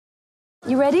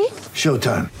You ready?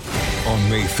 Showtime. On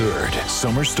May 3rd,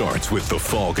 summer starts with The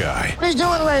Fall Guy. Let's do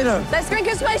it later. Let's drink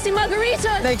a spicy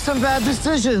margarita. Make some bad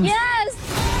decisions.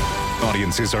 Yes!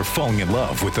 Audiences are falling in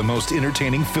love with the most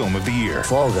entertaining film of the year.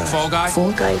 Fall Guy. Fall Guy?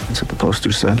 Fall guy. That's what the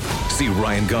poster said. See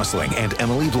Ryan Gosling and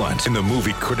Emily Blunt in the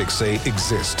movie critics say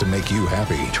exists to make you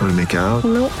happy. Trying to make it out?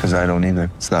 Nope. Because I don't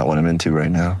either. It's not what I'm into right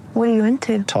now. What are you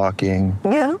into? Talking.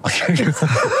 Yeah.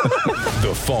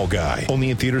 The Fall Guy.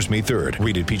 Only in theaters May 3rd.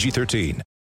 Rated PG-13.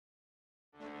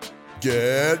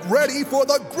 Get ready for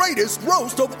the greatest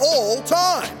roast of all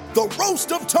time. The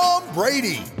Roast of Tom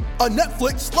Brady. A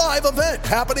Netflix live event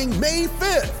happening May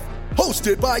 5th.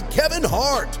 Hosted by Kevin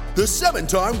Hart. The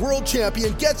 7-time world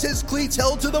champion gets his cleats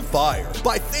held to the fire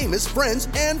by famous friends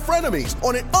and frenemies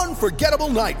on an unforgettable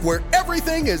night where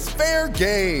everything is fair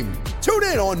game. Tune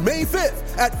in on May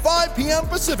 5th at 5 p.m.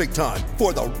 Pacific time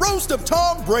for the Roast of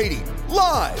Tom Brady.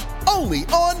 Live only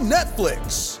on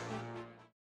Netflix.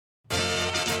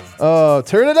 Oh,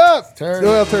 turn it up. Turn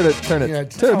well, it. turn it. Yeah,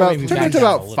 turn it maybe to back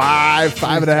about down a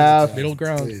five and a half. Middle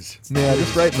ground. Yeah,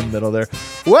 just right in the middle there.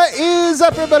 What is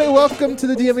up, everybody? Welcome to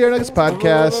the DNVR Nuggets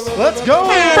podcast. Let's go.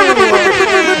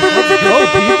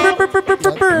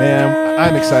 Man,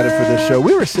 I'm excited for this show.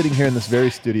 We were sitting here in this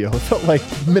very studio. It felt like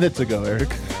minutes ago, Eric.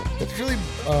 That's really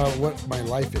what my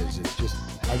life is. It's just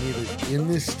I'm either in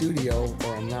this studio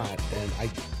or I'm not,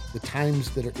 and the times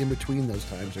that are in between those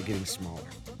times are getting smaller.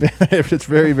 It's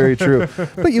very, very true.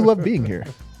 But you love being here.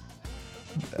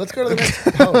 Let's go to the next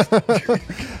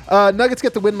host. Nuggets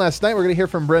get the win last night. We're going to hear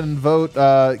from Brendan Vogt,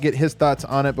 get his thoughts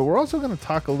on it, but we're also going to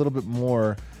talk a little bit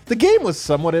more. The game was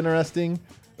somewhat interesting.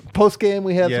 Post-game,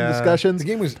 we had some discussions. The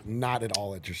game was not at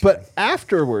all interesting. But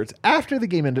afterwards, after the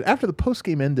game ended, after the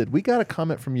post-game ended, we got a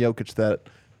comment from Jokic that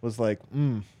was like,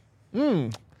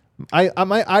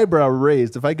 my eyebrow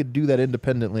raised. If I could do that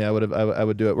independently, I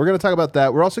would do it. We're going to talk about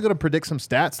that. We're also going to predict some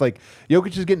stats. Like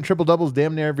Jokic is getting triple doubles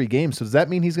damn near every game. So does that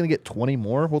mean he's going to get 20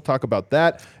 more? We'll talk about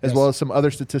that as well as some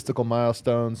other statistical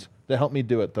milestones that help me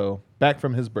do it. Though back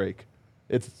from his break,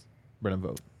 it's Brendan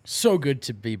Vogt. So good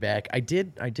to be back. I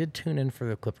did tune in for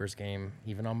the Clippers game,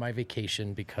 even on my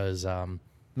vacation, because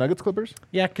Nuggets Clippers.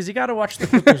 Yeah, because you got to watch the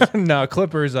Clippers. No,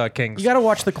 Clippers Kings. You got to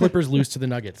watch the Clippers lose to the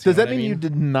Nuggets. Does that mean you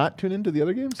did not tune into the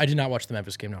other games? I did not watch the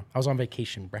Memphis game. No, I was on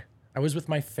vacation, bruh. I was with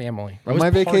my family. On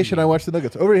my vacation, I watched the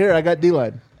Nuggets. Over here, I got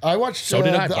D-line. I watched. So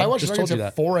did I. I watched Just Nuggets told you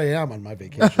at that. 4 a.m. on my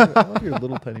vacation. I love your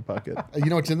little tiny pocket. You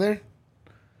know what's in there?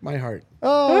 My heart.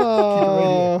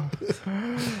 Oh.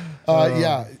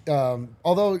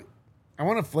 Although I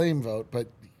want to flame vote, but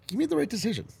you made the right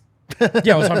decision.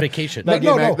 Yeah, I was on vacation. That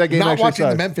No, game not actually watching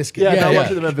the sucked. Memphis game. Yeah, Yeah, not yeah.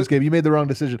 watching the Memphis game. You made the wrong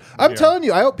decision. I'm telling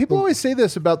you, people always say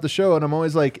this about the show, and I'm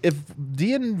always like, if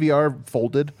DNVR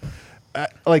folded,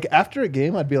 like after a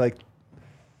game, I'd be like,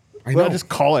 I well, know. just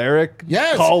call Eric,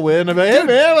 Yes. call Win. I'm like, hey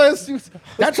man, let's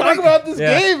That's talk what about this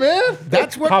Yeah. game, man.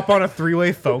 That's what Hop on a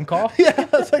three-way phone call. Yeah,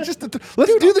 it's like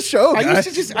let's do the show. I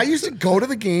guys. used to go to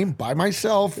the game by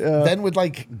myself, then would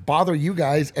like bother you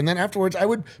guys, and then afterwards I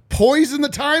would poison the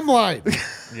timeline.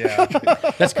 Yeah.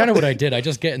 That's kind of what I did. I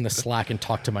just get in the Slack and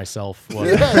talk to myself. Well,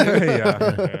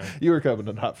 Yeah. You were coming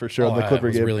in hot for sure on the it Clipper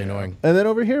was game. really annoying. And then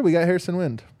over here we got Harrison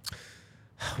Wind.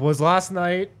 Was last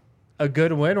night a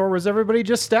good win, or was everybody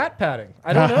just stat padding?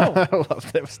 I don't know. I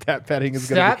love that stat padding is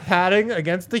Stat padding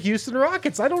against the Houston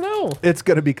Rockets. I don't know. It's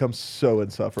going to become so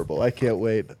insufferable. I can't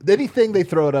wait. Anything they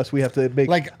throw at us, we have to make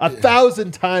Like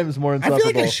 1,000 times more I insufferable.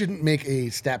 feel like I shouldn't make a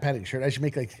stat padding shirt. I should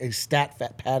make like a stat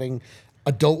padding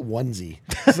adult onesie.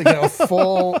 It's like a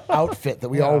full outfit that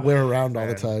we all wear around all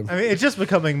the time. I mean, it's just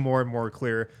becoming more and more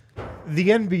clear. The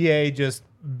NBA just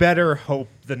better hope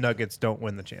the Nuggets don't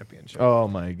win the championship. Oh,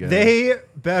 my God. They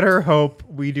better hope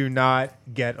we do not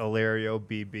get Ilario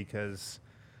B, because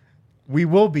we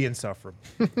will be insufferable.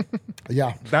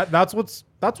 Yeah. That's what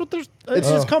there's. It's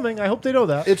just coming. I hope they know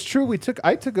that. It's true.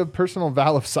 I took a personal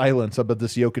vow of silence about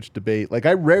this Jokic debate. Like,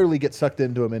 I rarely get sucked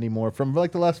into him anymore from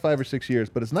like the last 5 or 6 years,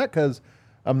 but it's not because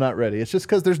I'm not ready. It's just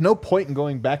because there's no point in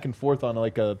going back and forth on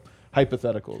like a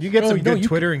hypothetical. You get some no, good you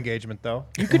Twitter engagement though.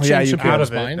 You could yeah, change you some could. Out people's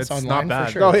of it. minds It's online not bad.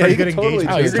 for sure. Oh, yeah, Pretty you good can totally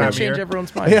engagement Oh, you're this going time to of change year.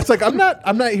 everyone's mind. Yeah, it's like I'm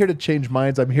not here to change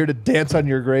minds. I'm here to dance on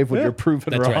your grave when you're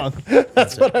proven That's wrong. right.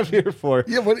 That's what I'm here for.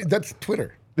 Yeah, that's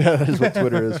Twitter. Yeah, that is what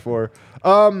Twitter is for.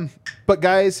 But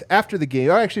guys, after the game,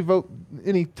 I actually vote.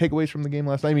 Any takeaways from the game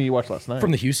last night? I mean, you watched last night.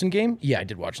 From the Houston game? Yeah, I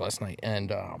did watch last night.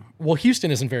 And, well,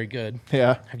 Houston isn't very good.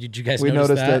 yeah, Did you guys we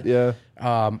notice noticed that?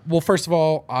 Yeah. Well, first of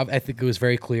all, I think it was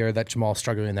very clear that Jamal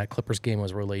struggling in that Clippers game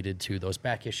was related to those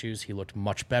back issues. He looked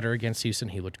much better against Houston.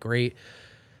 He looked great.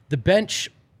 The bench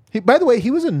By the way,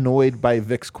 he was annoyed by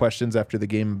Vic's questions after the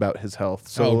game about his health.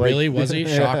 So really? Was he?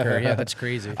 Shocker. Yeah, that's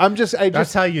crazy.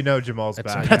 That's how you know Jamal's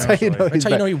back. That's how you know That's he's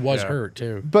how you know back. he was hurt,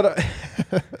 too. But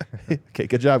okay,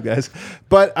 good job, guys.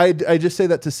 But I just say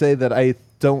that to say that I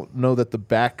don't know that the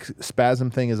back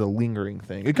spasm thing is a lingering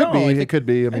thing. It could be. It could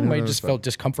be. I mean, I just felt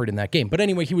discomfort in that game. But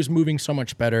anyway, he was moving so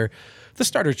much better. The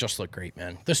starters just look great,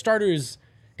 man. The starters,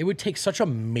 it would take such a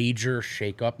major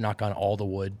shakeup, knock on all the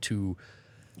wood, to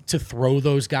throw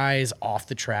those guys off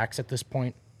the tracks at this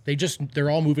point. They're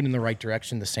all moving in the right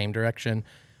direction, the same direction.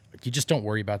 You just don't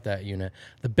worry about that unit.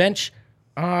 The bench,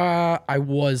 I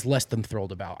was less than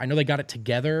thrilled about. I know they got it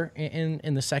together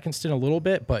in the second stint a little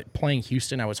bit, but playing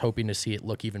Houston, I was hoping to see it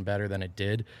look even better than it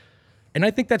did. And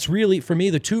I think that's really, for me,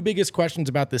 the two biggest questions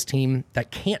about this team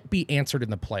that can't be answered in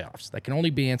the playoffs, that can only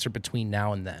be answered between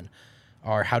now and then,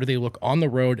 are how do they look on the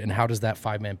road and how does that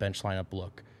five-man bench lineup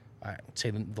look? I'd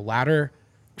say the latter,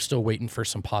 we're still waiting for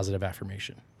some positive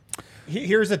affirmation.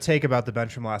 Here's a take about the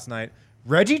bench from last night.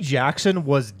 Reggie Jackson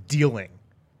was dealing.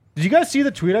 Did you guys see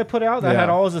the tweet I put out that had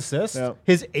all his assists? Yeah.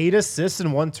 His 8 assists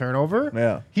and 1 turnover?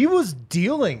 Yeah. He was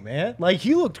dealing, man. Like,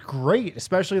 he looked great,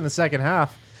 especially in the second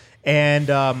half. And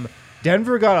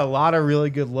Denver got a lot of really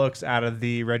good looks out of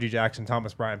the Reggie Jackson,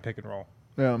 Thomas Bryant pick and roll.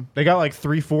 Yeah. They got like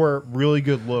 3-4 really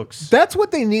good looks. That's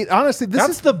what they need. Honestly,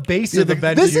 That's the base of the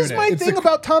bench This unit. is my thing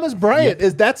about Thomas Bryant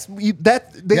is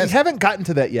they haven't gotten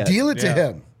to that yet. Deal it to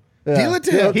him. Yeah. Deal it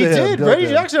to him. He did. Reggie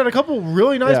Jackson had a couple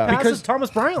really nice Yeah. passes Because- to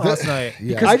Thomas Bryant last night.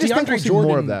 Because I just think DeAndre we'll see Jordan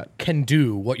more of that. can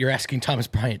do what you're asking Thomas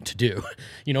Bryant to do.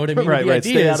 You know what I mean? Right, the right.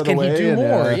 Stay idea out is, of the can he way do and,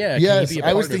 more? Yeah. Can Yes, he be a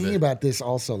I was part of thinking it? about this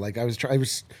also. Like I was trying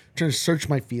to search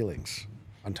my feelings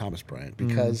on Thomas Bryant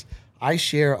because I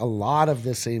share a lot of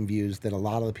the same views that a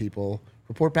lot of the people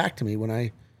report back to me when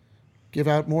I give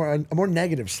out a more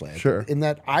negative slant. Sure. In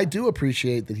that I do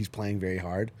appreciate that he's playing very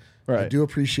hard. I Right. do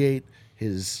appreciate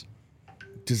his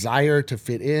desire to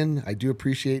fit in. I do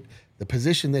appreciate the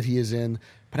position that he is in.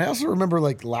 But I also remember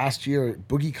like last year,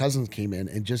 Boogie Cousins came in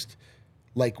and just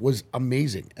like was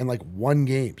amazing and like won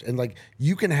games. And like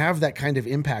you can have that kind of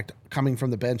impact coming from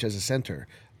the bench as a center.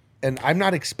 And I'm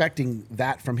not expecting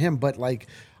that from him, but we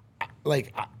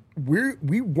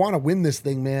want to win this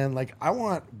thing, man. Like I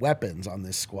want weapons on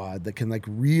this squad that can like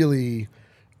really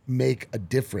make a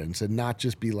difference and not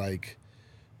just be like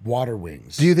water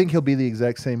wings. Do you think he'll be the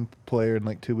exact same player in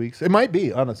like 2 weeks? It might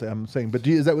be, honestly. I'm saying, but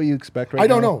is that what you expect right now? I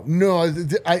don't know. No,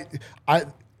 I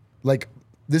like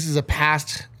this is a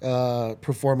past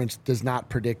performance does not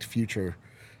predict future.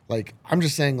 Like I'm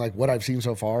just saying, like what I've seen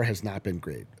so far has not been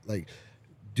great. Like,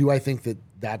 do I think that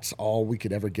that's all we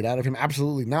could ever get out of him?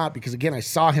 Absolutely not. Because again, I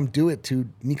saw him do it to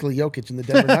Nikola Jokic in the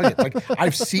Denver Nuggets. Like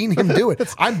I've seen him do it.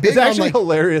 I'm big It's on actually like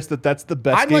hilarious that's the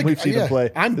best game we've seen him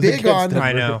play. I'm is big against on. Denver.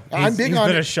 I know. I'm big he's on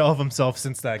been it. a shell of himself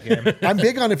since that game. I'm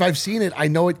big on if I've seen it, I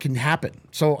know it can happen.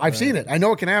 So I've seen it. I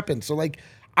know it can happen. So like,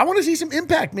 I want to see some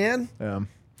impact, man.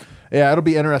 Yeah, it'll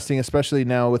be interesting, especially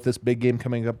now with this big game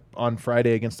coming up on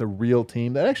Friday against a real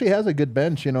team that actually has a good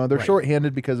bench. You know, they're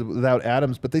shorthanded because without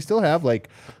Adams, but they still have like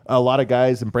a lot of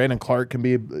guys, and Brandon Clark can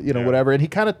be, whatever. And he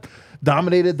kind of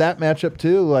dominated that matchup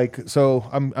too. Like, so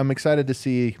I'm excited to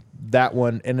see that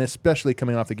one, and especially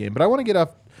coming off the game. But I want to get off.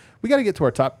 We got to get to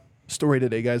our top story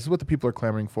today, guys. This is what the people are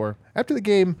clamoring for after the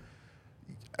game.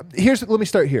 Let me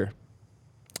start here.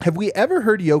 Have we ever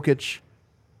heard Jokic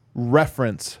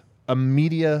reference a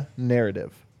media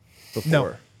narrative before?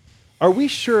 No. Are we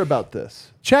sure about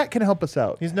this? Chat can help us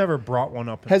out. He's never brought one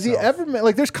up Has he himself. ever met,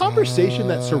 like there's conversation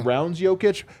that surrounds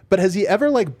Jokic, but has he ever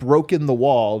like broken the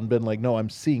wall and been like, no, I'm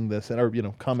seeing this, and or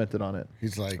commented on it?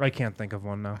 He's like, I can't think of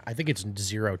one now. I think it's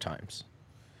 0 times.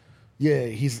 yeah,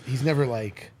 he's never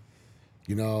like,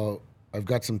 I've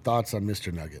got some thoughts on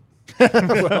Mr. Nugget.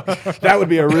 That would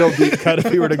be a real deep cut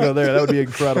if he were to go there. That would be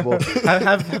incredible.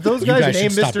 Have those You guys, guys should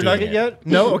named stop Mr. doing Nugget it. yet?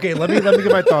 No? Okay, let me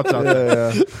get my thoughts on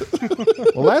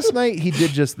that. Well, last night he did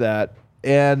just that,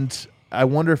 and I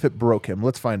wonder if it broke him.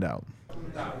 Let's find out.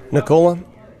 Nikola,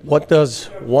 what does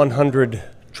 100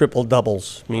 triple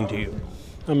doubles mean to you?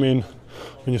 I mean,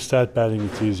 when you start batting,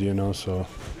 it's easy, so.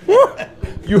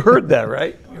 You heard that,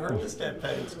 right? You heard the stat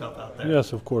padding stuff out there.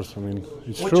 Yes, of course. I mean,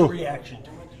 it's What's true. your reaction to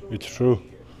it? It's true.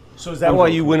 So is that why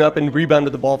you went up and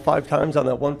rebounded the ball 5 times on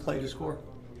that one play to score?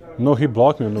 No, he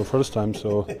blocked me the first time,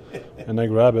 and I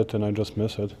grab it and I just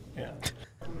miss it. Yeah.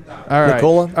 All right,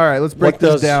 Nikola, all right. Let's break what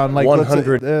this does down. Like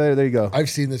 100 there you go. I've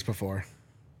seen this before.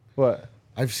 What?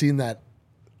 I've seen that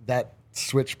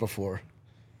switch before.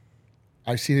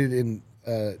 I've seen it in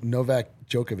Novak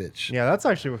Djokovic. Yeah, that's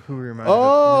actually who we reminded.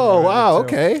 Oh wow.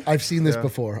 Okay. I've seen this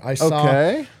before. I saw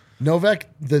Okay.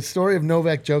 The story of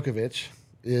Novak Djokovic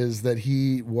is that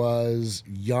he was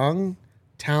young,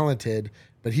 talented,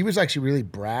 but he was actually really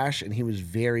brash and he was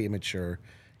very immature.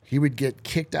 He would get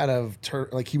kicked out of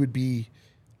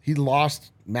he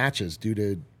lost matches due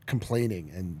to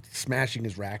complaining and smashing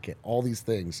his racket, all these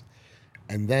things.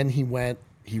 And then he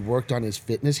worked on his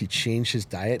fitness, he changed his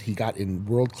diet, he got in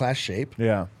world-class shape.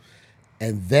 Yeah.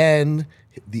 And then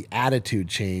the attitude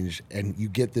changed and you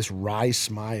get this wry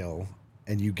smile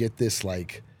and you get this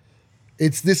like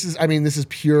this is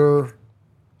pure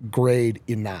grade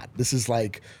in that. This is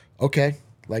like, okay,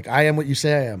 like I am what you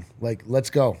say I am. Like, let's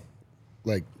go.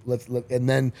 Like, and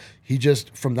then he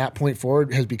just, from that point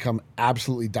forward, has become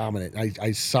absolutely dominant.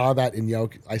 I saw that in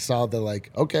Jokic. I saw the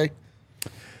like, okay.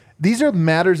 These are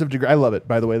matters of degree. I love it,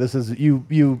 by the way. This is,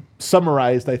 you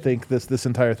summarized, I think, this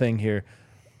entire thing here.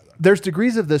 There's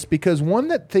degrees of this because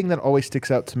thing that always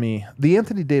sticks out to me, the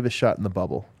Anthony Davis shot in the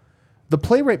bubble. The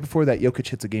play right before that, Jokic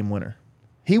hits a game winner.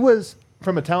 He was,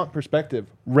 from a talent perspective,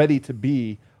 ready to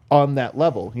be on that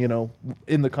level,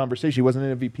 in the conversation. He wasn't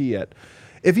an MVP yet.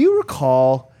 If you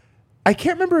recall, I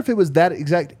can't remember if it was that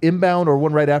exact inbound or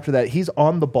one right after that. He's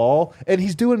on the ball and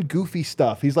he's doing goofy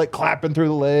stuff. He's like clapping through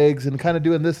the legs and kind of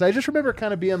doing this. And I just remember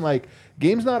kind of being like,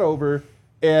 game's not over.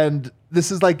 And this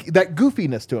is like that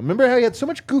goofiness to him. Remember how he had so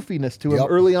much goofiness to him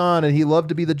early on and he loved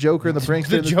to be the Joker and the prankster.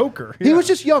 The Joker. He was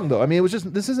just young though. I mean,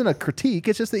 this isn't a critique.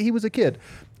 It's just that he was a kid.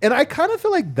 And I kind of feel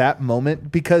like that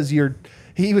moment because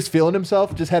he was feeling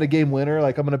himself, just had a game winner,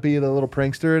 like I'm going to be the little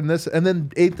prankster in this. And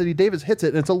then Anthony Davis hits it,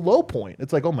 and it's a low point.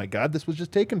 It's like, oh my God, this was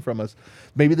just taken from us.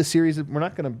 Maybe the series, we're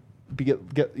not going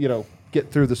to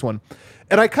get through this one.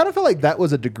 And I kind of feel like that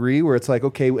was a degree where it's like,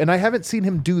 okay, and I haven't seen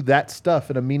him do that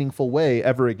stuff in a meaningful way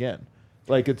ever again.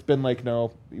 Like it's been like,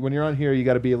 no, when you're on here, you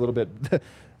got to be a little bit,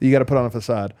 you got to put on a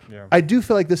facade. Yeah. I do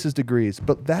feel like this is degrees,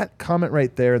 but that comment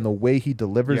right there and the way he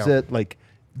delivers it, like,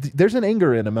 there's an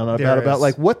anger in him about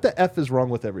like what the F is wrong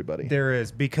with everybody. There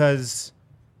is, because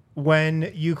when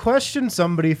you question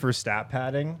somebody for stat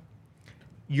padding,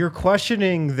 you're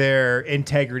questioning their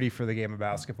integrity for the game of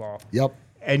basketball. Yep.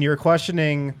 And you're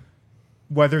questioning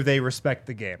whether they respect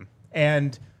the game.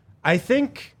 And I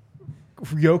think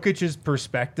Jokic's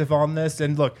perspective on this,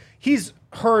 and look, he's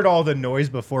heard all the noise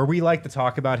before. We like to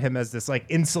talk about him as this like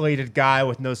insulated guy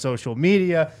with no social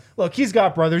media. Look, he's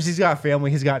got brothers, he's got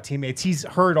family, he's got teammates. He's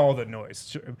heard all the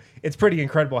noise. It's pretty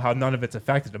incredible how none of it's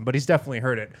affected him, but he's definitely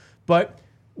heard it. But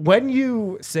when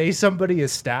you say somebody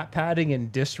is stat padding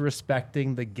and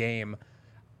disrespecting the game,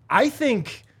 I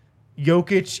think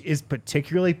Jokic is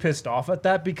particularly pissed off at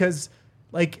that because,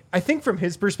 like, I think from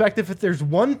his perspective, if there's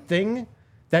one thing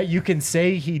that you can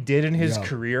say he did in his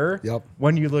career,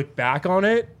 when you look back on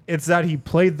it, it's that he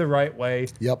played the right way,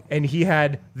 and he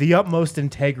had the utmost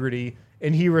integrity,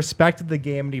 and he respected the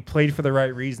game, and he played for the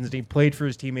right reasons, and he played for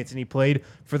his teammates, and he played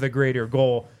for the greater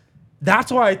goal.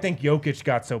 That's why I think Jokic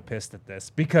got so pissed at this,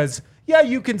 because, yeah,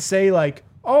 you can say, like,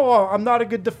 oh, I'm not a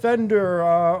good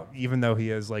defender, even though he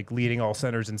is, like, leading all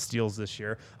centers and steals this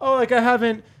year. Oh, like, I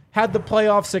haven't had the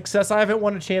playoff success. I haven't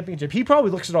won a championship. He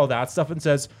probably looks at all that stuff and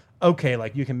says, okay,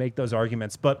 like, you can make those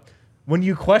arguments. But when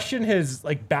you question his,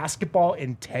 like, basketball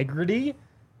integrity,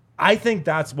 I think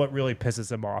that's what really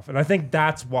pisses him off. And I think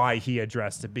that's why he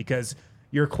addressed it, because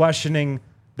you're questioning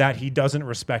that he doesn't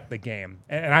respect the game.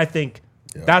 And I think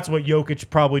that's what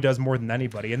Jokic probably does more than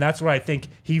anybody. And that's what I think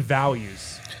he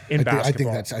values in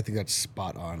basketball. I think that's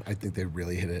spot on. I think they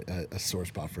really hit a sore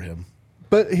spot for him.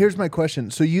 But here's my question.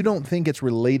 So you don't think it's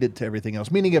related to everything else?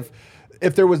 Meaning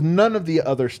if there was none of the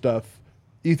other stuff,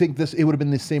 do you think it would have been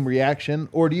the same reaction?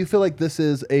 Or do you feel like this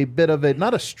is a bit of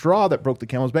not a straw that broke the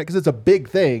camel's back, because it's a big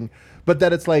thing, but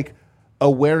that it's like a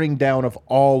wearing down of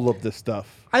all of this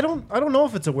stuff? I don't know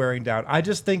if it's a wearing down. I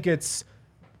just think it's,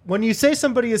 when you say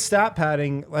somebody is stat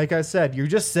padding, like I said, you're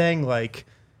just saying like,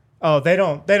 oh, they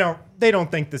don't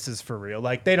think this is for real.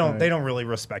 Like they don't really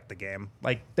respect the game.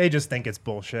 Like they just think it's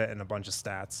bullshit and a bunch of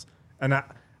stats. And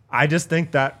I just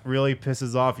think that really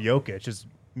pisses off Jokic, is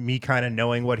me kind of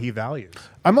knowing what he values.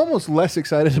 I'm almost less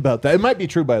excited about that. It might be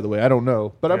true, by the way. I don't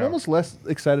know. But I'm almost less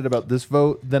excited about this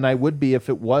vote than I would be if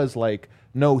it was like,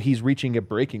 no, he's reaching a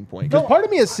breaking point. Because part of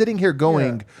me is sitting here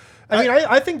going...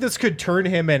 I think this could turn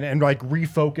him and like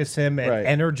refocus him and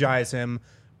energize him.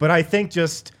 But I think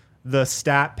just the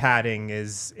stat padding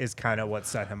is kind of what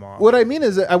set him off. What I mean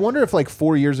is, I wonder if like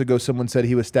 4 years ago someone said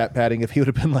he was stat padding, if he would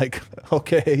have been like,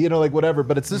 okay, like whatever.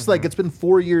 But it's just like, it's been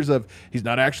 4 years of he's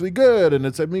not actually good, and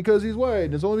it's because he's white,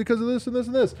 and it's only because of this and this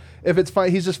and this. If it's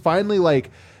fine, he's just finally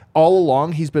like, all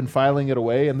along he's been filing it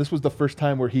away, and this was the first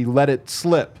time where he let it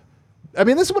slip. I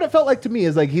mean, this is what it felt like to me,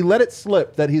 is like he let it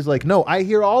slip, that he's like, no, I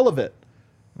hear all of it,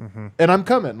 and I'm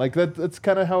coming. Like that's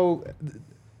kind of how...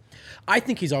 I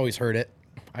think he's always heard it.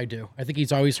 I do. I think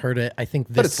he's always heard it. I think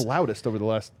this, But it's loudest over the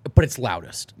last. but it's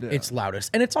loudest. Yeah. It's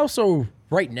loudest, and it's also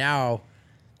right now.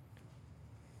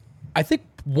 I think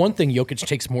one thing Jokic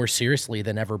takes more seriously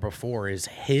than ever before is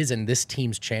his and this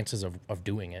team's chances of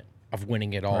doing it, of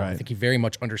winning it all. I Right. think he very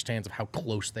much understands of how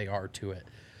close they are to it.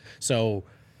 So,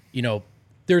 you know,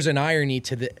 there's an irony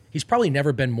to the. He's probably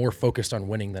never been more focused on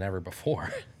winning than ever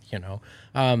before. You know,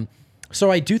 so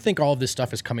I do think all of this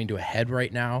stuff is coming to a head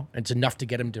right now. It's enough to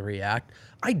get him to react.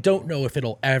 I don't know if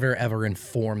it'll ever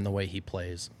inform the way he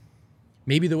plays.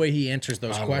 Maybe the way he answers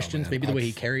those questions. Maybe the way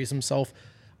he carries himself.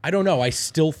 I don't know. I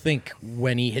still think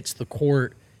when he hits the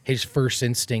court, his first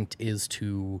instinct is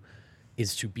to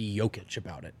be Jokic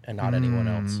about it and not anyone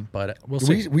else. But we'll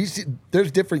see. We see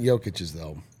there's different Jokic's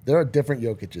though. There are different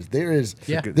Jokic's. There is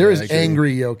Yeah.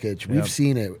 angry Jokic. We've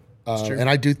seen it, and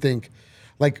I do think,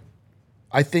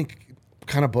 I think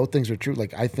kind of both things are true.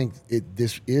 Like I think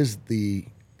this is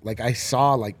I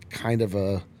saw kind of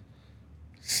a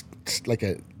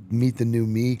meet the new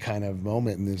me kind of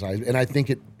moment in his eyes, and I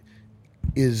think it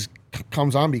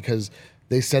comes on because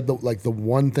they said the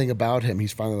one thing about him,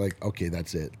 he's finally like, okay,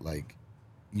 that's it. Like,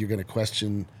 you're going to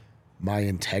question my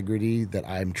integrity that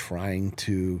I'm trying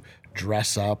to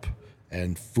dress up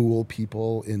and fool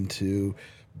people into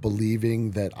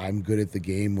believing that I'm good at the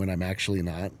game when I'm actually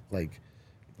not.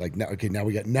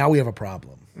 Now we have a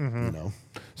problem. You know.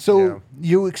 So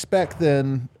you expect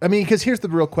then? I mean, because here's the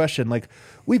real question: like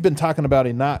we've been talking about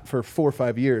a knot for 4 or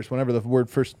 5 years. Whenever the word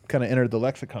first kind of entered the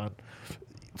lexicon,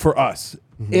 for us,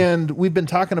 and we've been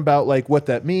talking about what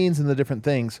that means and the different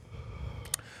things.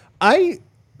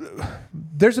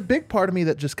 There's a big part of me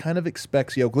that just kind of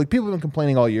expects Jokic. Like people have been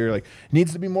complaining all year, like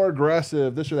needs to be more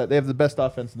aggressive, this or that. They have the best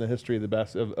offense in the history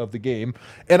of the game,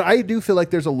 and I do feel like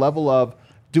there's a level of.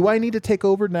 Do I need to take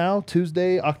over now,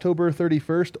 Tuesday, October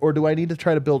 31st, or do I need to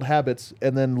try to build habits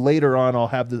and then later on I'll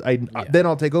have then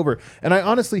I'll take over? And I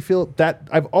honestly feel that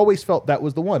I've always felt that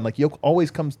was the one. Like Jokic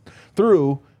always comes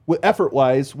through with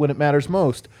effort-wise when it matters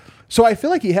most. So I feel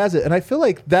like he has it, and I feel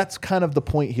like that's kind of the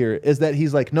point here is that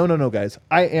he's like, no, guys,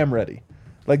 I am ready.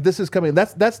 Like this is coming.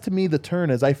 That's to me the turn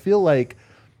is I feel like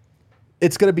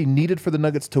it's going to be needed for the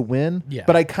Nuggets to win,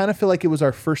 but I kind of feel like it was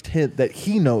our first hint that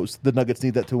he knows the Nuggets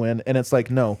need that to win, and it's like,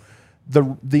 no,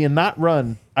 the not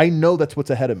run, I know that's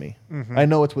what's ahead of me. I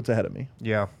know it's what's ahead of me.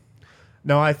 Yeah.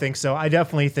 No, I think so. I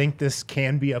definitely think this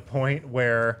can be a point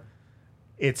where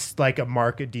it's like a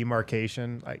market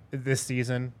demarcation like this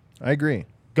season. I agree.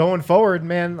 Going forward,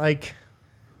 man, like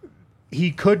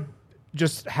he could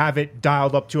just have it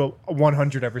dialed up to a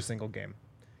 100 every single game,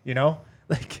 you know?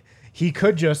 Like he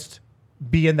could just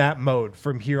be in that mode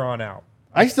from here on out.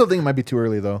 I still think it might be too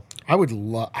early, though. I would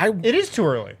love. It is too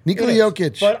early. Nikola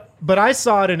Jokic, but I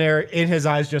saw it in his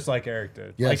eyes just like Eric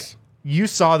did. Yes, like, you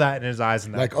saw that in his eyes.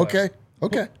 In that okay.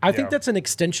 I think that's an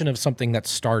extension of something that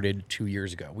started 2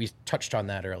 years ago. We touched on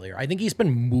that earlier. I think he's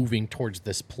been moving towards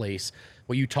this place.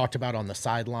 What you talked about on the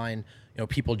sideline,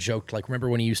 people joked, like, remember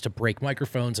when he used to break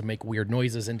microphones and make weird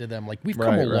noises into them? Like, we've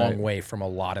come a long way from a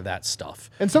lot of that stuff.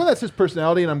 And some of that's his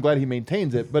personality, and I'm glad he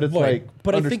maintains it, but it's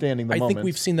understanding the moments. I think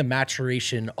we've seen the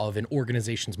maturation of an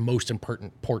organization's most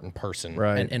important person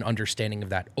and understanding of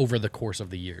that over the course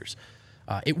of the years.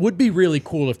 It would be really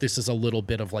cool if this is a little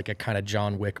bit of like a kind of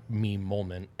John Wick meme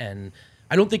moment. And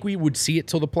I don't think we would see it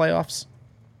till the playoffs.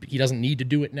 He doesn't need to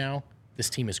do it now. This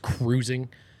team is cruising.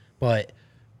 But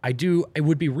it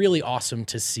would be really awesome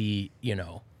to see,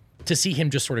 to see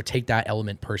him just sort of take that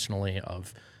element personally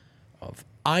of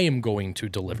I am going to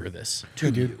deliver this to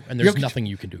you. And there's nothing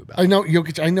you can do about it. I know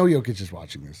Jokic is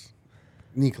watching this.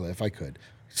 Nikola, if I could.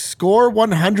 Score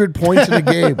 100 points in a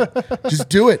game. Just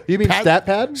do it. You mean stat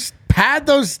pad? Pad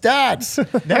those stats.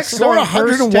 Next score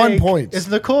 101 points. Is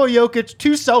Nikola Jokic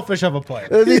too selfish of a player?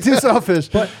 Is he too selfish?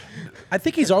 But I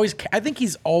think he's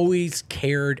always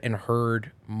cared and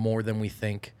heard more than we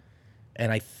think.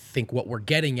 And I think what we're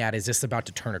getting at is this about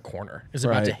to turn a corner. Is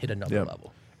about to hit another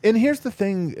level. And here's the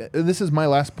thing. This is my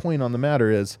last point on the matter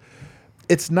is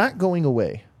it's not going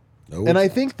away. No. And I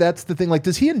think that's the thing. Like,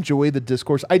 does he enjoy the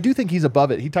discourse? I do think he's above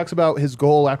it. He talks about his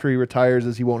goal after he retires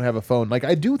is he won't have a phone. Like,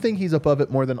 I do think he's above it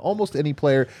more than almost any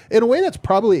player in a way that's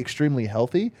probably extremely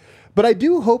healthy. But I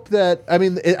do hope that,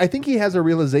 I think he has a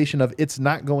realization of it's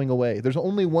not going away. There's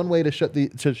only one way to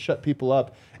shut people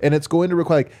up, and it's going to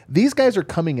require, these guys are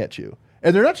coming at you.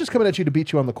 And they're not just coming at you to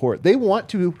beat you on the court.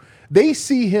 They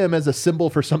see him as a symbol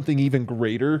for something even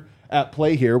greater at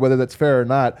play here, whether that's fair or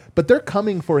not. But they're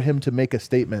coming for him to make a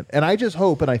statement. And I just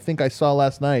hope, and I think I saw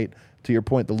last night, to your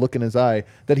point, the look in his eye,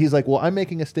 that he's like, well, I'm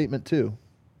making a statement too.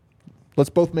 Let's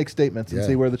both make statements and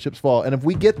see where the chips fall. And if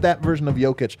we get that version of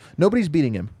Jokic, nobody's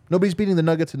beating him. Nobody's beating the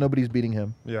Nuggets and nobody's beating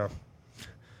him. Yeah.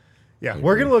 Yeah,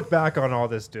 we're going to look back on all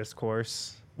this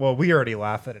discourse. Well, we already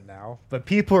laugh at it now, but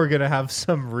people are going to have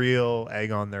some real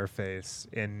egg on their face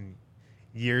in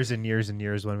years and years and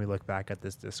years when we look back at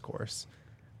this discourse.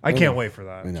 I can't wait for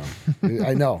that. I know.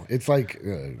 I know. It's like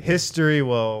history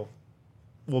will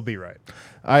be right.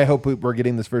 I hope we're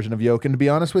getting this version of Yoke. And to be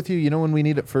honest with you, when we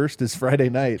need it first is Friday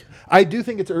night. I do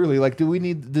think it's early. Like,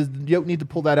 does Yoke need to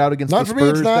pull that out against the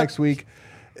Spurs next week?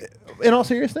 In all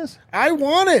seriousness? I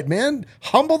want it, man.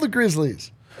 Humble the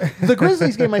Grizzlies. The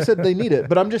Grizzlies game, I said they need it.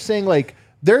 But I'm just saying, like,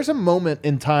 there's a moment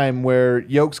in time where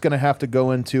Yoke's going to have to go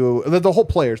into the whole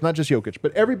players, not just Jokic,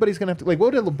 but everybody's going to have to, like,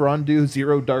 what did LeBron do?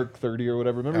 0 dark 30 or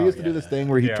whatever. Remember he used to do this thing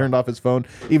where he turned off his phone,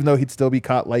 even though he'd still be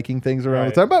caught liking things around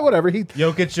the time. But whatever.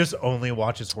 Jokic just only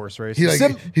watches horse races.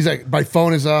 He's like, my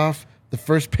phone is off. The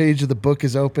first page of the book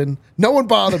is open. No one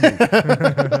bothered me.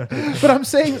 But I'm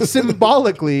saying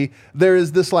symbolically, there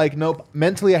is this like, nope,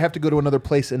 mentally I have to go to another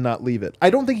place and not leave it. I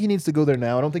don't think he needs to go there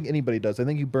now. I don't think anybody does. I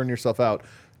think you burn yourself out.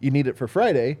 You need it for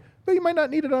Friday, but you might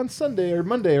not need it on Sunday or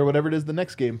Monday or whatever it is the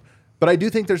next game. But I do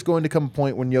think there's going to come a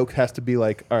point when Yoke has to be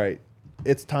like, all right,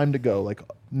 it's time to go. Like,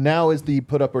 now is the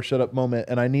put up or shut up moment,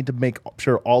 and I need to make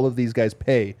sure all of these guys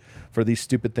pay for these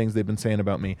stupid things they've been saying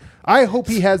about me. I hope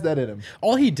he has that in him.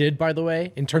 All he did, by the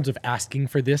way, in terms of asking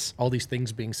for this, all these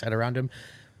things being said around him,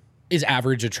 is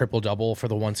average a triple-double for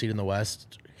the 1 seed in the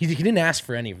West. He didn't ask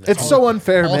for any of this. It's so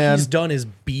unfair, man. All he's done is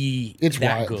be that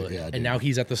wild. good, Yeah, and now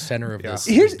he's at the center of this.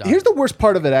 Here's the worst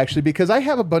part of it, actually, because I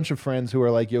have a bunch of friends who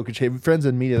are like Jokic, friends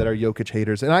in media that are Jokic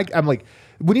haters, and I'm like,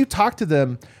 when you talk to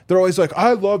them, they're always like,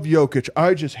 I love Jokic,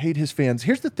 I just hate his fans.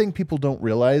 Here's the thing people don't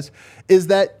realize is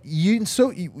that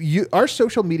our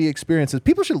social media experiences,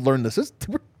 people should learn this.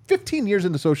 We're 15 years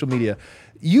into social media.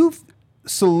 You've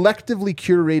selectively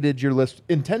curated your list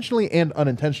intentionally and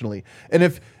unintentionally. And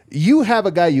if you have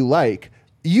a guy you like,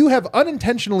 you have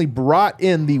unintentionally brought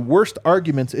in the worst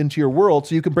arguments into your world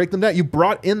so you can break them down. You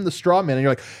brought in the straw man and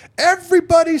you're like,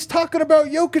 everybody's talking about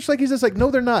Jokic like he's this. Like, no,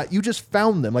 they're not. You just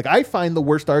found them. Like, I find the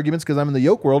worst arguments because I'm in the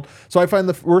Yoke world, so I find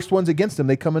the worst ones against him.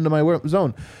 They come into my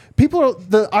zone.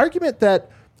 The argument that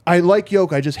I like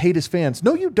Yoke, I just hate his fans.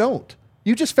 No, you don't.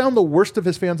 You just found the worst of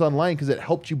his fans online because it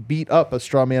helped you beat up a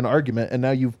straw man argument, and now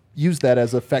you've used that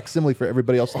as a facsimile for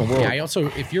everybody else in the world. Yeah, I also,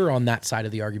 if you're on that side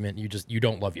of the argument, you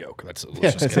don't love Yoke. That's so true.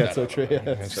 Yeah,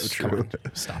 that's so true.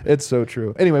 Stop it. It's so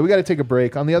true. Anyway, we got to take a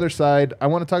break. On the other side, I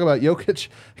want to talk about Jokic.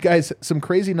 Guys, some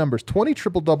crazy numbers. 20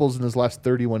 triple-doubles in his last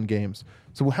 31 games.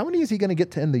 So how many is he going to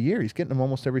get to end the year? He's getting them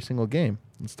almost every single game.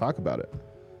 Let's talk about it.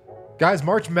 Guys,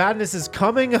 March Madness is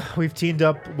coming. We've teamed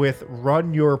up with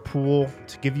Run Your Pool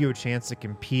to give you a chance to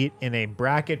compete in a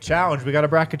bracket challenge. We got a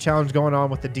bracket challenge going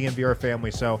on with the DNVR family,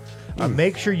 so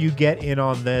make sure you get in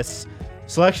on this.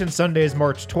 Selection Sunday is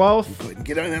March 12th. Go ahead and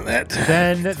get on that.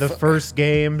 Then the first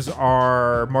games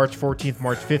are March 14th,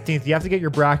 March 15th. You have to get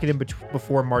your bracket in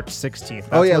before March 16th.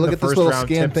 That's look at this little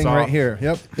scan thing right here.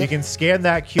 Yep. You can scan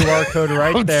that QR code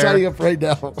right I'm there. signing up right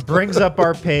now. Brings up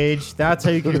our page. That's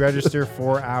how you can register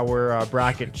for our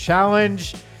bracket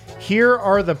challenge. Here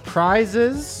are the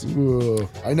prizes. Ooh,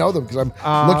 I know them because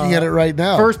I'm looking at it right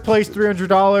now. First place,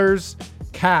 $300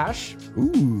 cash.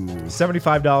 Ooh.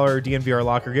 $75 DNVR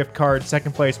locker gift card.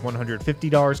 Second place,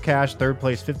 $150 cash. Third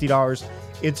place, $50.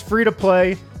 It's free to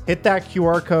play. Hit that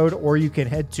QR code, or you can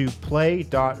head to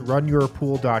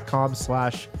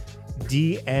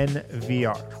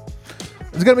play.runyourpool.com/DNVR.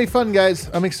 It's going to be fun, guys.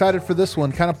 I'm excited for this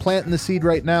one. Kind of planting the seed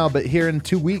right now, but here in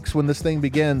 2 weeks when this thing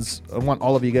begins, I want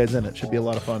all of you guys in it. Should be a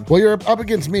lot of fun. Well, you're up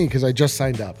against me because I just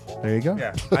signed up. There you go.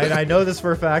 Yeah, I know this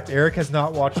for a fact. Eric has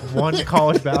not watched one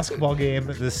college basketball game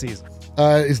this season.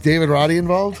 Is David Roddy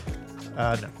involved?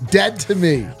 No. Dead to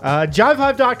me.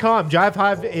 JiveHive.com.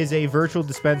 JiveHive is a virtual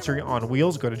dispensary on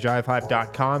wheels. Go to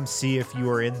JiveHive.com. See if you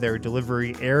are in their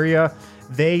delivery area.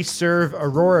 They serve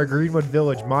Aurora, Greenwood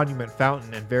Village, Monument,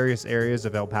 Fountain, and various areas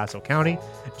of El Paso County.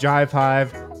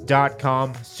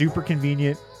 JiveHive.com. Super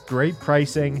convenient, great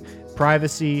pricing,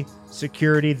 privacy,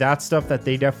 security. That's stuff that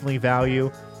they definitely value.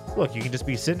 Look, you can just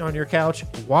be sitting on your couch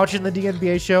watching the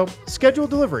DNBA show. Schedule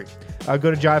delivery.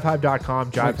 Go to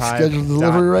JiveHive.com. JiveHive.com. Schedule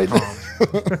delivery right now.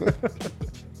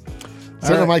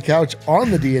 Sit on my couch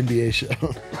on the DNBA show.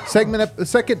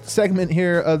 Second segment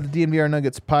here of the DNVR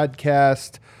Nuggets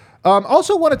podcast.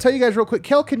 Also want to tell you guys real quick,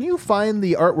 Kel, can you find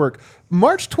the artwork?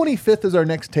 March 25th is our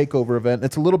next takeover event.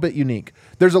 It's a little bit unique.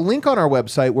 There's a link on our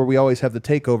website where we always have the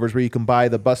takeovers where you can buy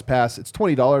the bus pass. It's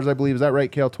 $20, I believe. Is that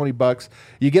right, Kel? $20.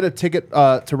 You get a ticket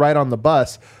to ride on the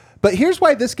bus. But here's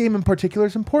why this game in particular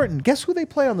is important. Guess who they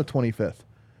play on the 25th?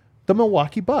 the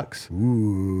Milwaukee Bucks.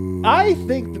 I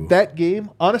think that game,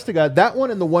 honest to God, that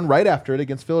one and the one right after it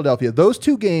against Philadelphia, those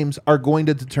two games are going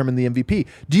to determine the MVP.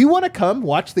 Do you want to come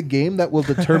watch the game that will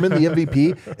determine the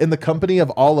MVP in the company of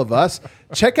all of us?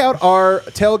 Check out our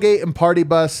tailgate and party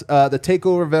bus, the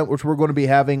takeover event, which we're going to be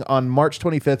having on March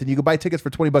 25th, and you can buy tickets for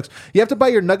 $20. You have to buy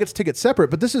your Nuggets ticket separate,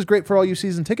 but this is great for all you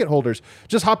season ticket holders.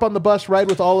 Just hop on the bus, ride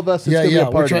with all of us. It's going to be a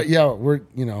party.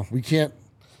 We can't.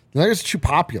 The Nuggets are too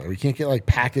popular. We can't get like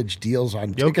package deals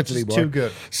on tickets anymore. Too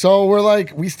good. So we're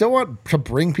like, we still want to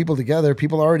bring people together.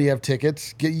 People already have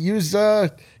tickets. Use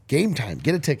Game Time.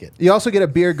 Get a ticket. You also get a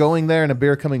beer going there and a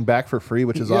beer coming back for free,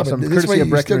 which is awesome. This way,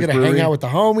 you're still going to hang out with the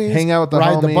homies.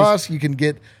 Ride the bus. You can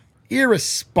get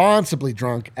irresponsibly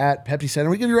drunk at Pepsi Center.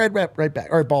 We give you right back,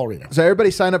 or at Ball Arena. So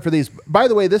everybody sign up for these. By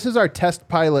the way, this is our test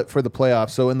pilot for the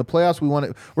playoffs. So in the playoffs, we're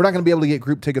not going to be able to get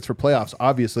group tickets for playoffs,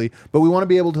 obviously, but we want to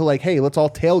be able to hey, let's all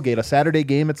tailgate a Saturday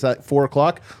game. It's at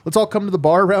 4:00. Let's all come to the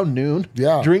bar around noon.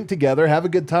 Yeah. Drink together, have a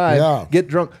good time. Yeah. Get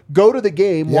drunk. Go to the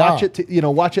game. Yeah. Watch it.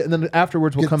 Watch it, and then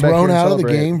afterwards we'll come back. Thrown here and out of the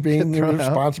celebrate. game, being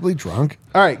irresponsibly drunk.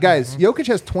 All right, guys. Jokic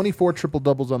has 24 triple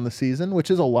doubles on the season, which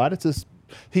is a lot.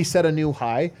 He set a new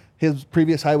high. His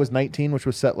previous high was 19, which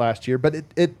was set last year, but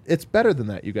it's better than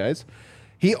that, you guys.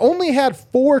 He only had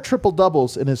 4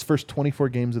 triple-doubles in his first 24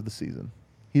 games of the season.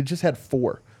 He just had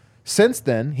 4. Since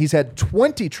then, he's had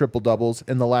 20 triple-doubles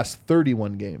in the last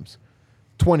 31 games.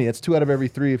 20, it's 2 out of every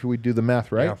 3 if we do the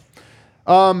math right.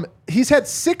 Yeah. He's had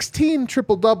 16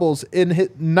 triple-doubles in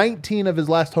 19 of his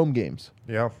last home games.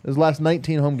 Yeah. His last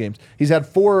 19 home games. He's had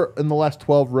 4 in the last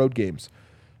 12 road games.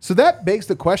 So that begs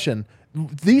the question.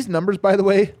 These numbers, by the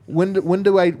way, why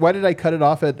did I cut it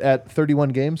off at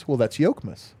 31 games? Well, that's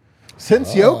Yokmas.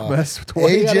 Since Yokmas,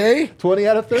 20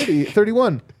 out of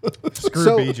 31.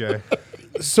 Screw BJ.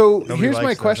 So Nobody here's my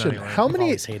likes those question: anyway. How I've many?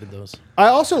 always hated those. I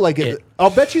also like it. I'll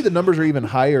bet you the numbers are even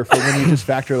higher for when you just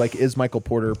factor is Michael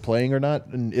Porter playing or not,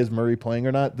 and is Murray playing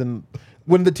or not. Then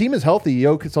when the team is healthy,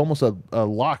 it's almost a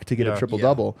lock to get a triple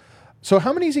double. So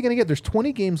how many is he going to get? There's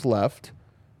 20 games left.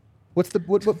 What's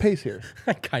what pace here?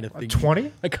 I kind of think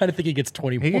 20. I kind of think he gets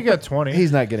 20. He could get 20.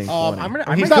 He's not getting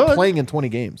 20. He's not good. playing in 20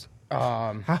 games.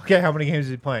 Okay, how many games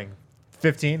is he playing?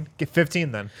 15. Get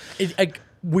 15 then.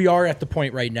 We are at the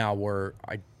point right now where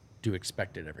I do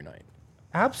expect it every night.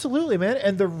 Absolutely, man.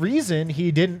 And the reason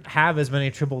he didn't have as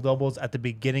many triple doubles at the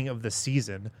beginning of the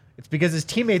season, it's because his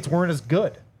teammates weren't as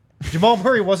good. Jamal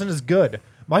Murray wasn't as good.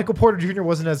 Michael Porter Jr.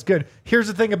 wasn't as good. Here's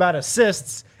the thing about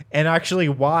assists, and actually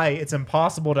why it's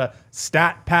impossible to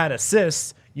stat pad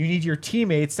assists. You need your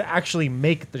teammates to actually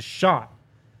make the shot.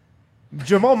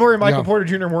 Jamal Murray and Michael Porter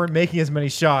Jr. weren't making as many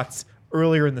shots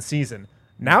earlier in the season.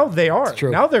 Now they are.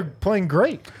 Now they're playing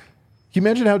great. Can you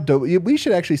imagine how dope? We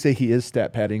should actually say he is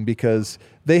stat padding because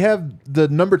they have the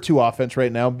number 2 offense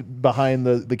right now behind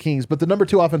the Kings, but the number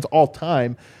 2 offense all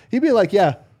time. He'd be like,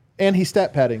 yeah, and he's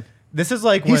stat padding. This is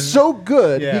like he's so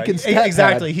good he can stat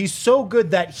exactly. pad. He's so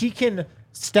good that he can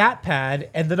stat pad,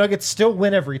 and the Nuggets still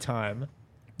win every time.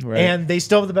 Right. And they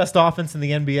still have the best offense in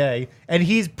the NBA, and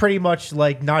he's pretty much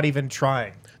like not even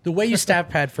trying. The way you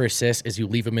stat pad for assists is you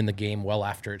leave him in the game well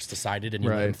after it's decided and you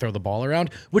let him throw the ball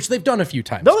around, which they've done a few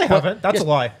times. No, they haven't. That's a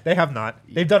lie. They have not.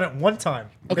 They've done it one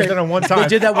time. Okay. They've done it one time. They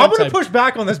did that one I'm going time. to push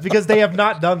back on this because they have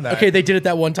not done that. Okay, they did it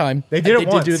that one time. They did it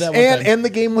once. Did do that one time. And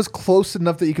the game was close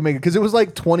enough that you can make it because it was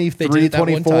like 23, They did it that one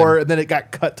 24, time. and then it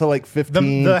got cut to like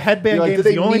 15. The headband You're like, game did is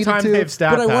they the only need time to? they've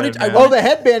stat But I wanted- padded, I man. Oh, the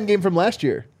headband game from last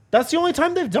year. That's the only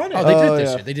time they've done it. Oh, they did it this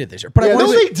yeah. year. They did it this year. But Yeah, I No,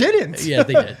 wanted they didn't. Yeah,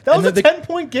 they did. That was And a then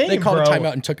 10-point game, They called bro. a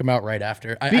timeout and took him out right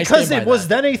after. I Because stand it by was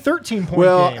that. then a 13-point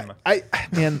Well,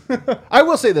 game. I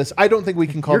will say this. I don't think we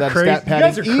can call You're that crazy. stat You padding,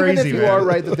 guys are even crazy, if you man. are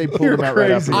right that they pulled You're him out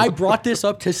right crazy. after. I brought this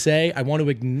up to say I want to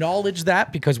acknowledge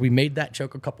that because we made that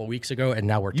joke a couple weeks ago, and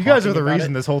now we're You guys talking are the about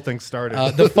reason it. this whole thing started.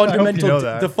 The fundamental, I hope you know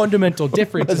that. the fundamental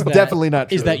difference That's is that, definitely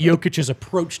not is true. that Jokic's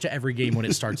approach to every game when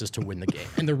it starts is to win the game,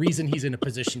 and the reason he's in a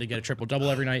position to get a triple double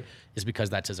every night is because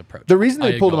that's his approach. The reason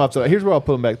they I pulled him acknowledge off, so here's where I'll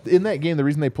put him back. In that game, the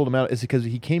reason they pulled him out is because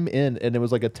he came in and it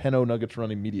was like a 10-0 Nuggets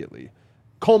run immediately,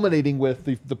 culminating with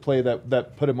the play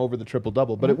that put him over the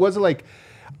triple-double. But it wasn't like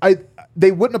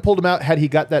they wouldn't have pulled him out had he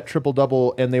got that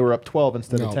triple-double and they were up 12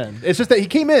 instead of 10. It's just that he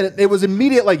came in, it was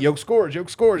immediate like, Yoke scores, Yeah,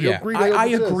 Yoke Green. I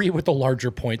agree with the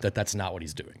larger point that that's not what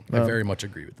he's doing. I very much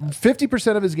agree with that.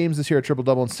 50% of his games this year are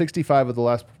triple-double and 65% of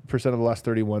the last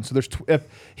 31. So there's if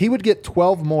he would get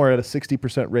 12 more at a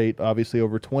 60% rate, obviously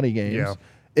over 20 games. Yeah.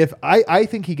 If I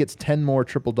think he gets 10 more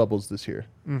triple doubles this year.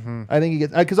 I think he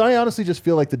gets because I honestly just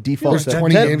feel like the default. There's is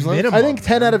 20 10 games left? I think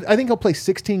 10 out of I think he'll play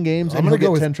 16 games I'm and going he'll to go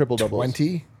get with 10 triple doubles.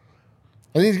 20.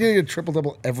 I think he's going to get a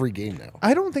triple-double every game now.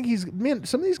 I don't think he's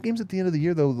some of these games at the end of the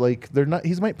year though, like they're not.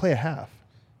 He might play a half.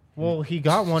 Well, he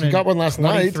got one. He got one last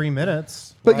night. 3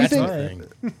 minutes. But you last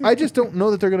think? night. I just don't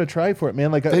know that they're going to try for it,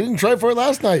 man. Like They didn't try for it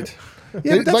last night.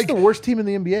 yeah, but that's the worst team in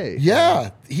the NBA.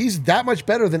 Yeah, he's that much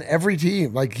better than every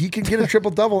team. Like he can get a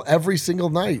triple double every single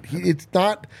night. It's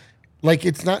not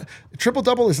triple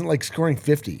double isn't like scoring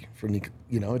 50 from the,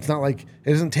 it's not like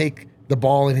it doesn't take the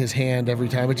ball in his hand every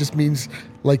time. It just means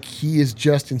like he is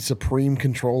just in supreme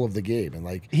control of the game. And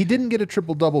like He didn't get a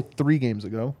triple double 3 games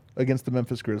ago against the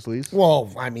Memphis Grizzlies.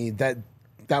 well, I mean that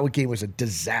game was a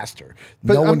disaster.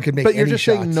 But, no one could make. But you're any just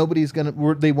shots. saying nobody's gonna.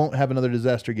 They won't have another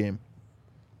disaster game.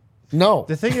 No,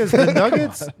 The thing is, the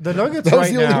Nuggets that was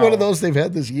right the now. only one of those they've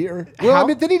had this year. Well, How- I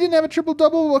mean, then he didn't have a triple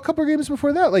double a couple of games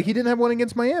before that. Like he didn't have one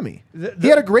against Miami. He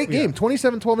had a great game,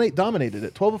 27, 12, and 8, dominated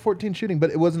it, 12 of 14 shooting, but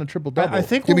it wasn't a triple double. I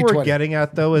think Give what me we're 20. getting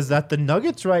at though is that the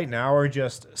Nuggets right now are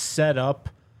just set up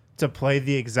to play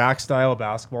the exact style of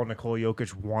basketball Nikola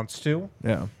Jokic wants to.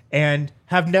 Yeah. And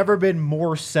have never been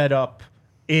more set up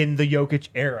in the Jokic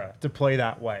era to play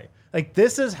that way. Like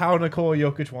this is how Nikola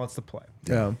Jokic wants to play.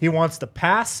 Yeah. He wants to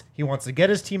pass, he wants to get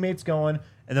his teammates going,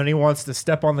 and then he wants to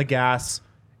step on the gas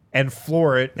and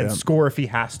floor it and score if he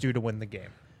has to win the game.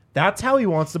 That's how he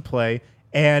wants to play.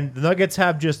 And the Nuggets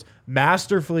have just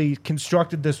masterfully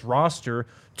constructed this roster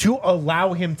to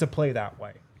allow him to play that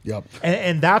way. Yep.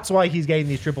 And that's why he's getting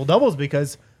these triple doubles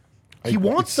because he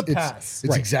wants to pass.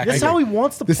 It's exactly. This is how right. he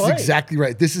wants to This play. is exactly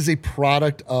right. This is a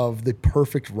product of the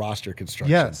perfect roster construction.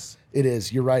 Yes. It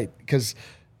is. You're right. Because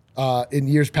in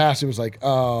years past, it was like,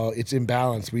 oh, it's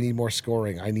imbalanced. We need more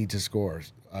scoring. I need to score.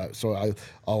 So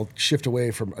I'll shift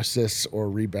away from assists or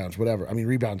rebounds, whatever. I mean,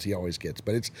 rebounds he always gets,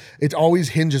 but it always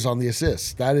hinges on the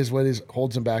assists. That is what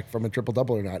holds him back from a triple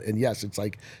double or not. And yes, it's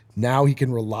like now he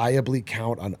can reliably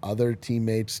count on other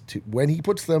teammates to when he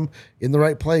puts them in the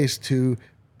right place to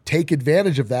take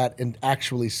advantage of that and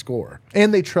actually score.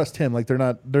 And they trust him. Like they're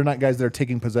not guys that are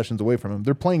taking possessions away from him.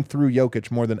 They're playing through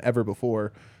Jokic more than ever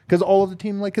before because all of the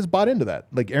team has bought into that.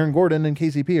 Like Aaron Gordon and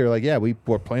KCP are like, yeah, we're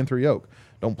playing through Jokic.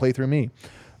 Don't play through me.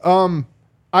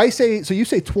 I say so. You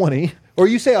say 20, or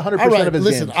you say 100% All right, of his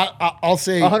listen, games. I'll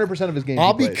say 100% of his games.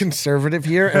 I'll he be plays. conservative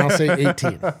here, and I'll say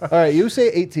 18. All right, you say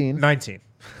 18. 19.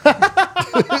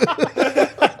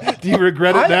 Do you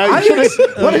regret it now?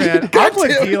 I'm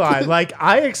with I'm Eli. Like,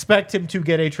 I expect him to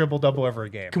get a triple double every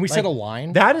game. Can we set a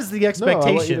line? That is the No, I want you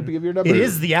expectation. to give your number. It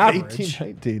is the average. 18,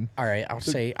 19. All right, I'll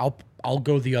say I'll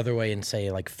go the other way and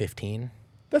say like 15.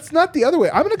 That's not the other way.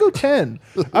 I'm gonna go 10.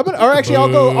 I'll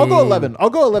go 11. I'll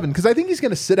go 11 because I think he's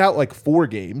gonna sit out like 4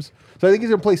 games. So I think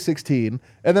he's gonna play 16,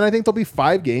 and then I think there'll be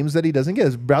 5 games that he doesn't get.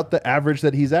 It's about the average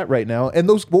that he's at right now. And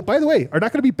those, well, by the way, are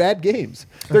not gonna be bad games.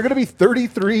 They're gonna be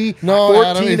 33,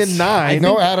 14, and 9.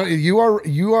 No, Adam, you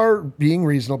are being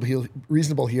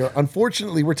reasonable here.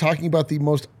 Unfortunately, we're talking about the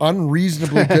most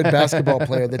unreasonably good basketball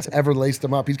player that's ever laced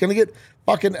him up. He's going to get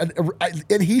fucking,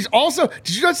 and he's also.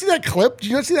 Did you not see that clip? Did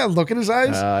you not see that look in his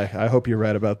eyes? I hope you're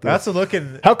right about this. That's a look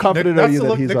in. How confident are that's you the that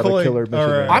look he's on Nikola- a killer mission?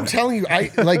 or, right now? I'm telling you,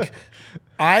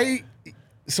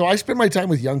 So I spend my time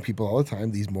with young people all the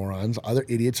time, these morons, other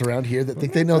idiots around here that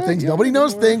think they know things. Nobody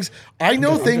knows things. I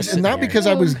know things, and not because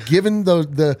I was given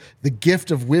the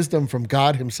gift of wisdom from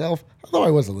God himself, although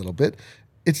I was a little bit.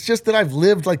 It's just that I've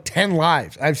lived like 10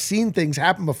 lives. I've seen things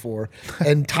happen before,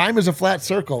 and time is a flat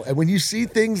circle. And when you see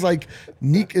things like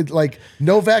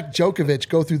Novak Djokovic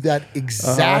go through that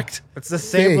exact It's the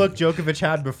same thing, look Djokovic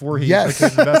had before he Yes.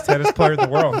 became the best tennis player in the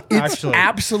world. it's Actually,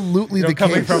 absolutely the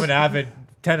coming case. from an avid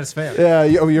tennis fan. Yeah,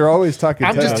 you're always talking.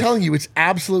 I'm tennis. just telling you, it's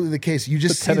absolutely the case. You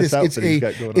just The see this. tennis It's outfit he's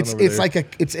got going on over there.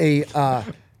 it's a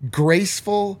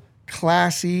graceful,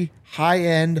 classy, high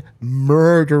end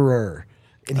murderer,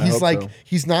 and I he's hope like so.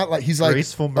 he's not like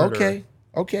Graceful murderer.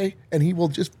 okay, and he will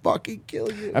just fucking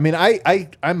kill you. I mean,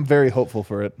 I'm very hopeful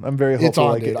for it. I'm very hopeful. It's on,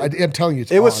 like dude. it. I'm telling you,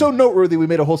 it's It was on. so noteworthy. We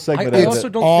made a whole segment. I out of also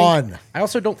it. don't think. I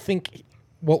also don't think.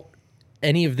 Well,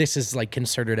 any of this is like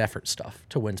concerted effort stuff.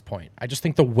 To Wynn's point, I just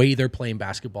think the way they're playing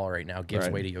basketball right now gives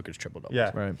Right. way to Jokic's triple double.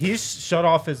 Yeah, Right. he's shut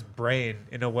off his brain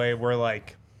in a way where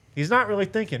like he's not really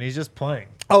thinking; he's just playing,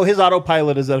 Oh, his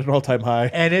autopilot is at an all-time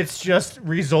high. and it's just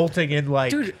resulting in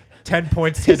like Dude, 10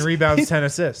 points, 10 rebounds, 10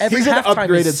 assists. Every He's an halftime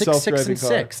upgraded is 6, 6, self-driving and car.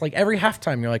 6. Like every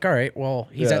halftime, you're like, all right, well,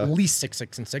 he's Yeah. at least 6,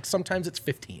 6, and 6. Sometimes it's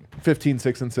 15. 15,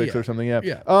 6, and 6 Yeah. or something. Yeah.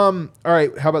 Yeah. All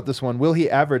right. How about this one? Will he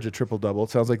average a triple double? It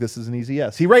sounds like this is an easy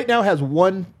yes. He right now has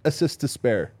 1 assist to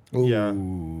spare. Yeah,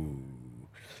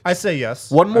 I say yes.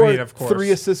 One more I mean, of course.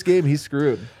 3 assist game. He's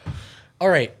screwed. All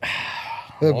right.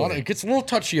 Well, it gets a little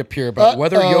touchy up here about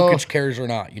whether Jokic cares or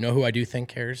not. You know who I do think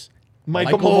cares?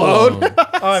 Michael Malone.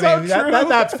 I mean,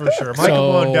 that's for sure. Michael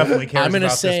Malone definitely cares I'm gonna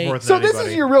about say- this more than So anybody. this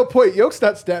is your real point. Yoke's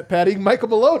not stat padding. Michael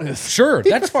Malone is. Sure,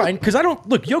 that's fine. Because I don't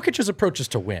look. Jokic's approach is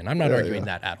to win. I'm not arguing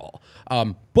that at all.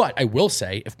 But I will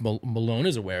say, if Malone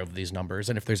is aware of these numbers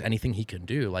and if there's anything he can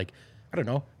do, like I don't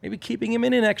know, maybe keeping him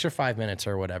in an extra 5 minutes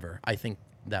or whatever, I think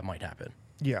that might happen.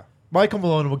 Yeah. Michael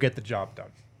Malone will get the job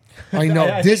done. I know.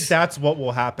 I think that's what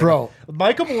will happen. Bro.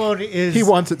 Michael Malone is... He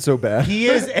wants it so bad. He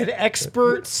is an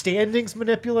expert standings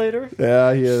manipulator.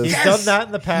 Yeah, he is. He's done that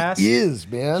in the past. He is,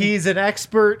 man. He's an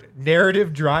expert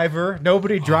narrative driver.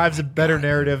 Nobody drives a better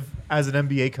narrative as an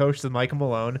NBA coach than Michael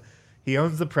Malone. He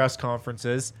owns the press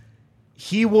conferences.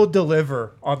 He will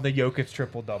deliver on the Jokic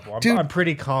triple-double. I'm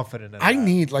pretty confident in that. I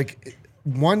need, like,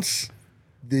 once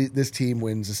this team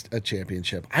wins a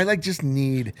championship, I, just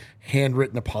need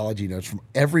handwritten apology notes from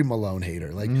every Malone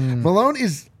hater. Like, Malone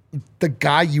is the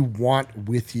guy you want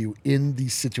with you in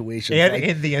these situations. And like,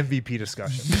 in the MVP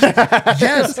discussion.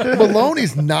 yes, Malone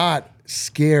is not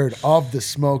scared of the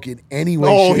smoke in any way.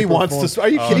 Oh, shape, he or wants form. to. Are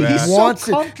you kidding? He He's wants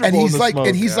so it, comfortable and he's in the like, smoke.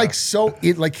 and he's like so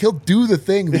like he'll do the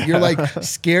thing that you're like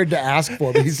scared to ask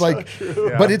for, but he's like,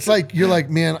 but it's like you're like,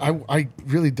 man, I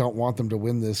really don't want them to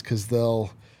win this because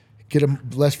they'll get a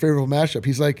less favorable matchup.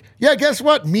 He's like, yeah, guess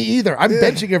what? Me either. I'm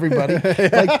benching everybody.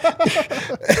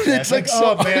 It's like,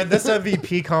 oh man, this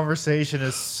MVP conversation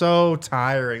is so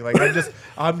tiring. Like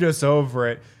I'm just over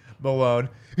it, Malone.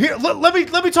 Here, let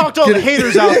me talk to all the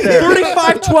haters out there.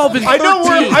 35, 12, and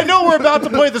 13. I know we're about to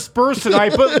play the Spurs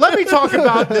tonight, but let me talk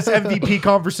about this MVP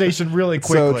conversation really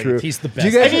quickly. So true. He's the Do best.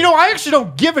 you guys- And I actually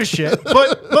don't give a shit,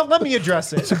 but let me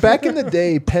address it. So back in the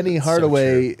day, Penny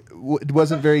Hardaway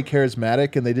wasn't very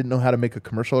charismatic, and they didn't know how to make a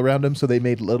commercial around him, so they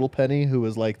made Little Penny, who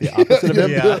was like the opposite of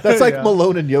him. Yeah. That's like Yeah.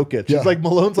 Malone and Jokic. Yeah. It's like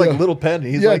Malone's like Little Penny.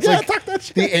 He's like, it's like talk that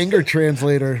shit. the anger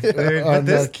translator on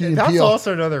Key and That's Peele.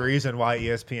 also another reason why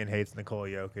ESPN hates Nikola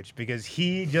Jokic, because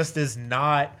he just is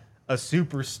not a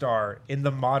superstar in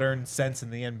the modern sense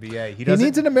in the NBA. He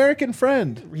needs an American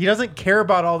friend. He doesn't care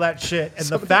about all that shit, and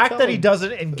Somebody the fact tell that he him.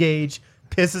 doesn't engage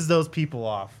pisses those people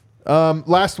off.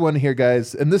 Last one here,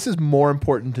 guys, and this is more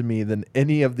important to me than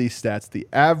any of these stats. The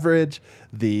average,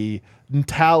 the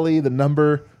tally, the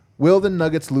number. Will the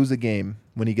Nuggets lose a game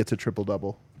when he gets a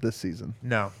triple-double this season?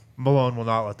 No, Malone will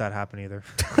not let that happen either.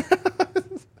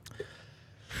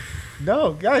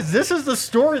 No, guys, this is the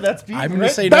story that's being I'm going to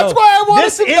written. say That's no. why I want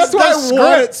This it. is That's why the I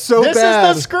want it script. so This bad.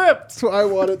 is the script. That's why I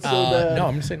want it so bad. No,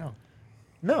 I'm going to say no.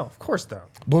 No, of course not.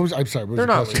 I'm sorry. What was They're the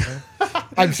not question? losing.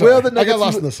 I'm sorry. Will the I Nuggets got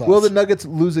lost in the sauce. Will the Nuggets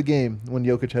lose a game when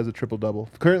Jokic has a triple-double?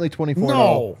 Currently 24-0.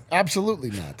 No, absolutely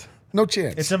not. No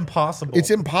chance. It's impossible. It's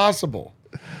impossible.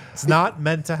 It's not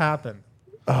meant to happen.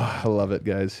 I love it,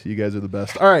 guys. You guys are the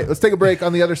best. All right, let's take a break.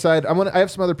 On the other side, I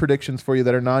have some other predictions for you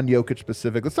that are non-Jokic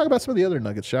specific. Let's talk about some of the other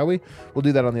Nuggets, shall we? We'll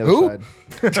do that on the other Who? side.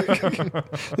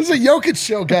 This is a Jokic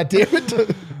show,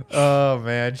 goddammit. Oh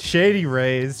man, Shady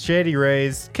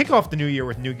Rays. Kick off the new year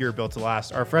with new gear built to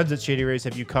last. Our friends at Shady Rays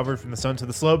have you covered from the sun to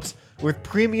the slopes with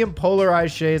premium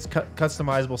polarized shades,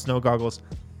 customizable snow goggles,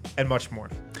 and much more.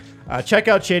 Check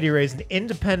out Shady Rays, an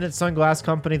independent sunglass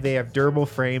company. They have durable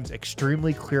frames,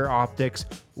 extremely clear optics,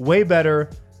 way better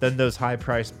than those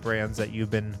high-priced brands that you've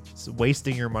been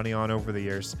wasting your money on over the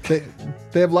years. They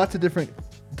have lots of different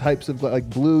types of like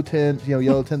blue tint,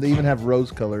 yellow tint. They even have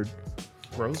rose-colored.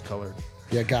 Rose-colored.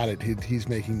 Yeah, got it. He's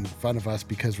making fun of us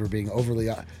because we're being overly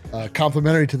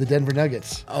complimentary to the Denver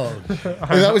Nuggets. Oh,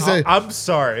 that was a. I'm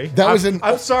sorry. That was an.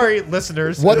 I'm sorry,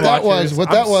 listeners. What and that watchers. was. What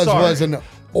that I'm sorry. was an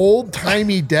old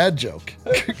timey dad joke.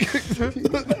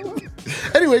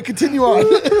 Anyway, continue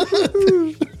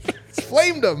on.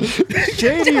 Flamed them.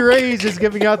 Shady Rays is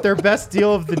giving out their best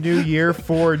deal of the new year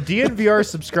for DNVR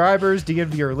subscribers,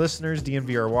 DNVR listeners,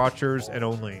 DNVR watchers, and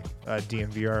only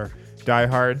DNVR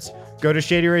diehards. Go to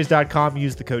shadyrays.com,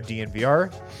 use the code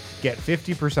DNVR. Get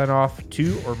 50% off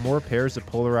 2 or more pairs of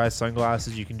polarized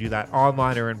sunglasses. You can do that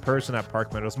online or in person at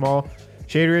Park Meadows Mall.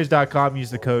 Shadyrays.com,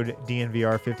 use the code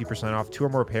DNVR, 50% off 2 or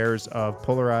more pairs of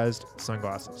polarized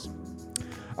sunglasses.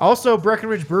 Also,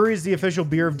 Breckenridge Brewery is the official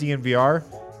beer of DNVR.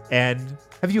 And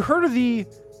have you heard of the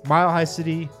Mile High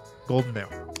City Golden Ale?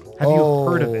 Have you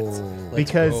heard of it?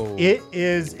 Because it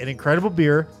is an incredible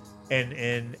beer in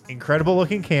an incredible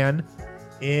looking can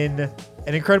in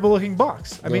an incredible looking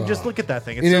box. I mean, just look at that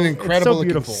thing. It's In so, an it's incredible so looking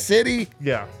beautiful. city,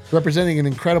 Yeah. representing an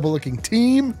incredible looking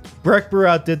team. Breck Brew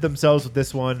outdid themselves with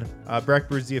this one. Breck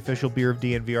Brew is the official beer of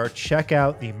DNVR. Check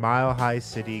out the Mile High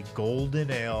City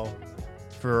Golden Ale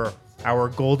for our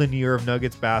golden year of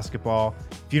Nuggets basketball.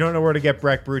 If you don't know where to get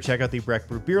Breck Brew, check out the Breck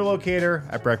Brew beer locator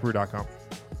at breckbrew.com.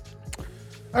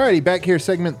 Alrighty, back here,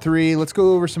 segment 3. Let's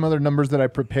go over some other numbers that I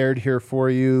prepared here for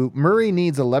you. Murray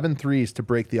needs 11 threes to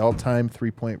break the all-time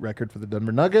three-point record for the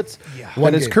Denver Nuggets. Yeah.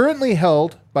 That is currently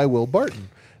held by Will Barton.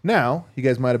 Now, you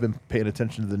guys might have been paying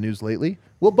attention to the news lately.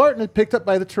 Will Barton is picked up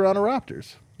by the Toronto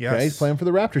Raptors. Yes. Okay, he's playing for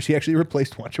the Raptors. He actually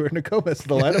replaced Juancho Hernangomez in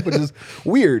the lineup, which is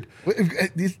weird.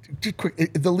 Just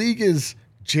quick, the league is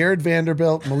Jared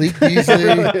Vanderbilt, Malik Beasley,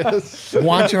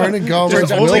 Juancho Hernangomez,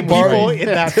 There's only Will people Barton. in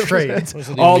that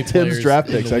trade. All Tim's draft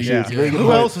picks, actually. Yeah. It's a very good Who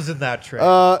point. else was in that trade?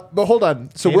 But hold on.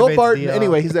 So Will Database Barton, the,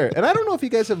 anyway, he's there. And I don't know if you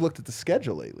guys have looked at the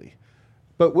schedule lately,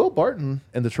 but Will Barton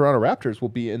and the Toronto Raptors will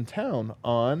be in town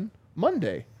on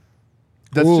Monday.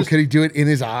 Ooh, could he do it in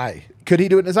his eye? Could he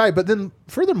do it in his eye? But then,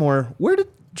 furthermore, where did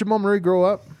Jamal Murray grow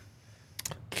up?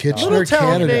 Kitchener, Little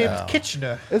town Canada. named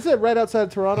Kitchener. Is it right outside of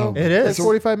Toronto? It is. Like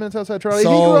 45 minutes outside of Toronto. He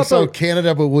grew up So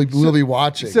Canada, but we'll be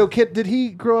watching. So, did he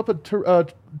grow up a Toronto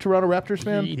Raptors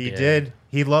fan? He did.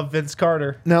 He loved Vince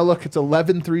Carter. Now, look, it's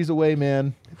 11 threes away,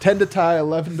 man. 10 to tie,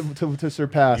 11 to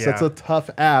surpass. Yeah. That's a tough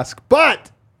ask.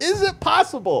 But is it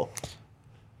possible?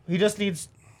 He just needs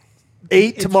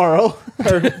 8 tomorrow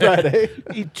or Friday.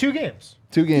 2 games.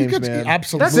 2 games, could- man.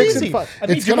 absolutely. That's 6 and easy. 5. I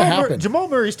mean, It's gonna happen. Jamal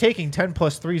Murray's taking 10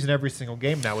 plus threes in every single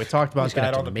game now. We talked about gonna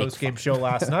that have on to the make post-game show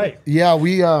last night. Yeah,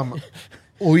 we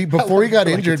before he got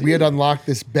like injured, it we had too. unlocked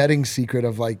this betting secret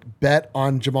of like bet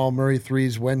on Jamal Murray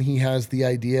threes when he has the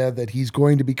idea that he's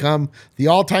going to become the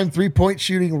all-time 3-point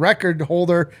shooting record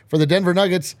holder for the Denver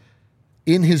Nuggets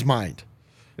in his mind.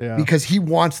 Yeah. Because he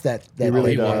wants that. He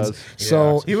really big one. does.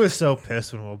 So He was so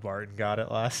pissed when Will Barton got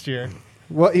it last year.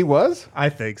 What, he was? I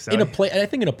think so. I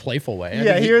think in a playful way. I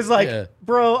Yeah, think he was like, yeah.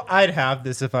 bro, I'd have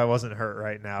this if I wasn't hurt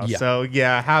right now. Yeah. So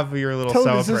yeah, have your little Tell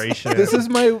him celebration. This is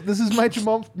my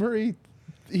Jamal Murray.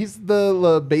 He's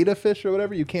the beta fish or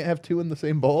whatever. You can't have 2 in the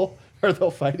same bowl or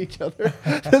they'll fight each other.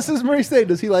 This is Murray saying,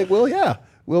 does he like Will? Yeah.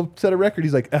 Will set a record.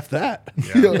 He's like, F that.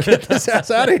 Get this ass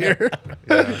out of here.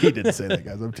 He didn't say that,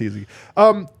 guys. I'm teasing.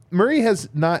 Murray has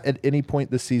not at any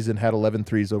point this season had 11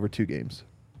 threes over 2 games.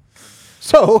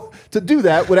 So to do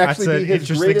that would actually That's be an his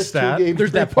interesting greatest stat. 2 games.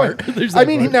 There's that part. There's I that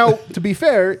mean, part. now to be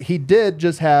fair, he did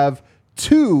just have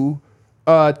 2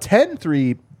 10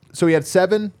 3. So he had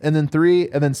 7 and then 3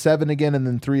 and then 7 again and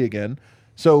then 3 again.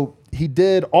 So he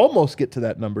did almost get to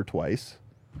that number twice.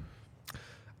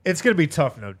 It's going to be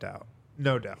tough, no doubt.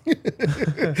 No doubt.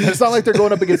 It's not like they're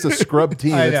going up against a scrub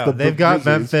team. I It's know. the They've got Grizzlies.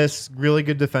 Memphis, really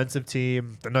good defensive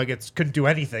team. The Nuggets couldn't do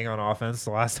anything on offense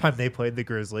the last time they played the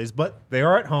Grizzlies, but they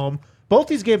are at home. Both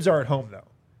these games are at home, though.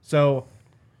 So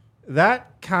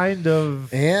that kind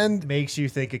of and makes you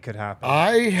think it could happen.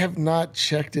 I have not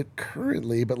checked it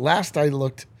currently, but last I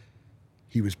looked,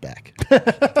 he was back.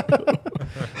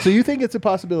 So you think it's a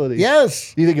possibility?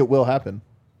 Yes. You think it will happen?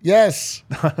 Yes.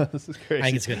 This is crazy. I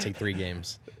think it's going to take 3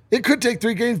 games. It could take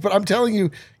 3 games, but I'm telling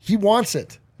you, he wants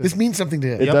it. This means something to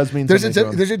him. It does mean there's something to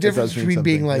him. There's a It does difference mean between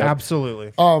being something. like,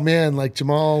 Absolutely. oh man, like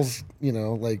Jamal's,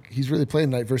 like he's really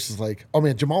playing tonight versus like, oh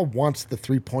man, Jamal wants the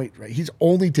 3-point, right? He's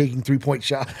only taking 3-point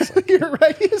shots. Like, You're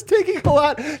right. He is taking a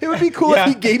lot. It would be cool Yeah.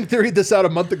 if he game theoried this out a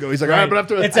month ago. He's like, all right, I'm going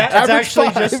to have It's, to it's average actually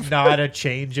 5. just not a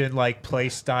change in like play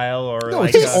style or No, like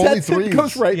it's He just a- only sets it, threes.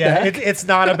 goes right yeah, back. it's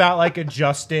not about like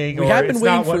adjusting. We or have been it's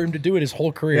waiting not for what, him to do it his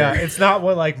whole career. Yeah, it's not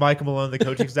what like Michael Malone, the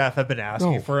coaching staff, have been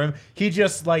asking No. for him. He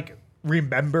just like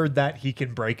remembered that he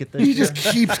can break it this he year. just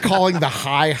keeps calling the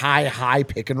high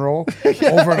pick and roll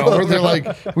over and over. They're like,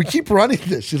 we keep running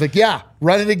this. She's like, yeah,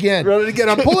 run it again. Run it again.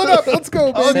 I'm pulling up. Let's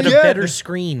go, Set baby. a better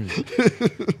screen.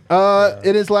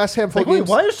 In his last handful Like, of wait, games,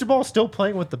 why is Jamal still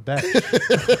playing with the bench?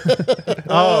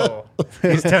 Oh,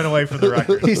 he's 10 away from the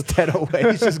record. he's 10 away.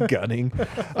 He's just gunning.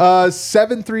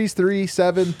 7 threes, 3,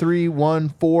 7, 3, 1,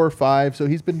 4, 5. So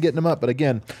he's been getting them up. But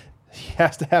again, he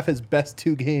has to have his best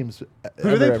 2 games. Who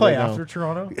do they play after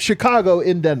Toronto? Chicago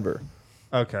in Denver.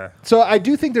 Okay. So I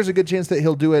do think there's a good chance that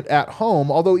he'll do it at home,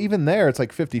 although even there it's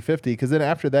like 50-50 because then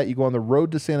after that you go on the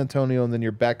road to San Antonio and then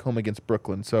you're back home against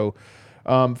Brooklyn. So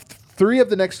 4 of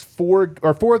the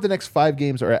next 5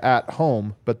 games are at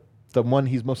home, but the one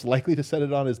he's most likely to set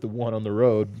it on is the one on the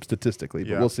road statistically,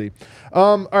 but Yeah. we'll see.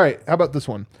 All right, how about this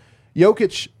one?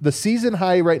 Jokic, the season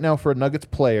high right now for a Nuggets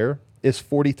player is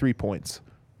 43 points.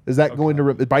 Is that going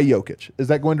to by Jokic? Is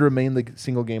that going to remain the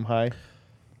single game high?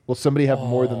 Will somebody have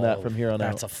more than that from here on out?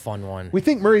 That's a fun one. We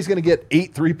think Murray's going to get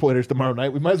 8 3-pointers tomorrow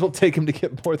night. We might as well take him to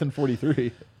get more than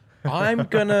 43. I'm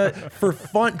gonna for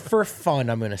fun.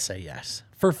 I'm gonna say yes.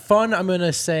 For fun, I'm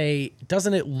gonna say,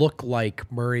 doesn't it look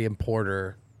like Murray and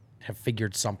Porter have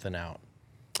figured something out?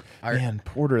 Man,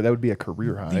 Porter, that would be a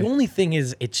career high. The only thing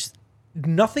is,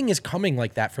 nothing is coming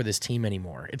like that for this team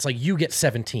anymore. It's like you get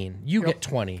 17, you get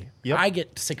 20, I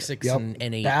get 6 and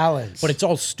 8. Balance. But it's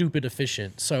all stupid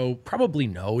efficient. So probably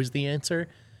no is the answer.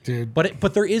 Dude.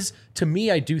 But there is, to me,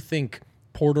 I do think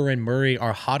Porter and Murray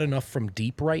are hot enough from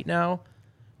deep right now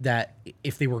that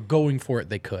if they were going for it,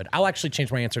 they could. I'll actually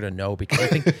change my answer to no because I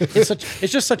think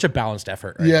it's just such a balanced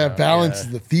effort. Right now. Balance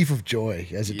is the thief of joy,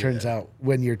 as it turns out,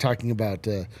 when you're talking about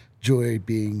joy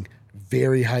being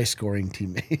very high scoring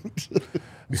teammate.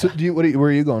 So where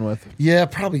are you going with? Yeah,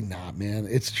 probably not, man.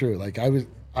 It's true. Like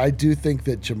I do think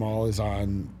that Jamal is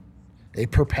on a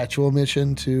perpetual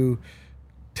mission to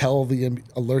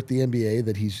alert the NBA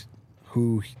that he's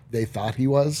who they thought he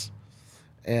was.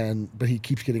 But he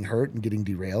keeps getting hurt and getting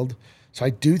derailed. So I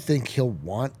do think he'll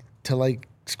want to like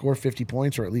score 50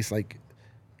 points, or at least like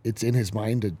it's in his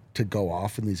mind to go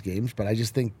off in these games. But I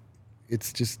just think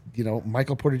it's just,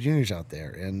 Michael Porter Jr. is out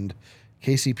there and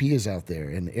KCP is out there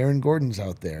and Aaron Gordon's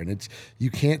out there. And you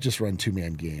can't just run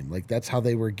 2-man game. Like that's how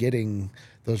they were getting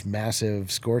those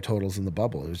massive score totals in the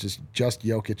bubble. It was just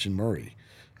Jokic and Murray.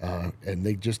 And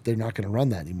they're not going to run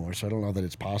that anymore. So I don't know that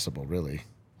it's possible really.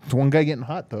 It's one guy getting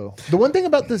hot, though. The one thing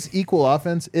about this equal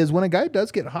offense is when a guy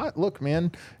does get hot, look,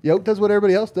 man, Yoke does what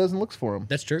everybody else does and looks for him.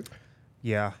 That's true.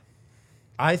 Yeah.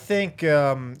 I think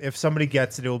if somebody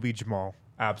gets it, it will be Jamal.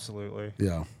 Absolutely.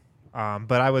 Yeah.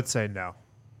 But I would say no.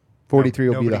 43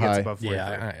 will be the Nobody gets high. above 43.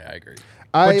 Yeah, I agree.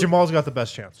 But Jamal's got the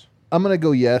best chance. I'm going to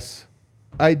go yes.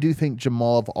 I do think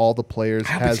Jamal, of all the players,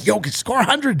 has Jokic score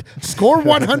 100, score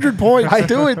 100 points.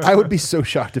 Do it. I would be so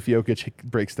shocked if Jokic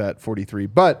breaks that 43.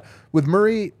 But with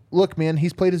Murray, look, man,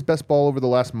 he's played his best ball over the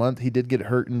last month. He did get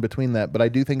hurt in between that, but I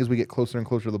do think as we get closer and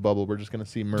closer to the bubble, we're just going to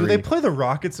see Murray. Do they play the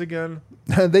Rockets again?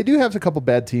 They do have a couple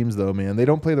bad teams, though, man. They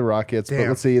don't play the Rockets, but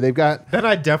let's see. They've got. Then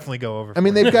I'd definitely go over. I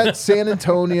mean, they've got San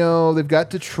Antonio. They've got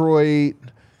Detroit.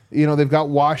 They've got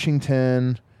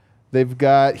Washington. They've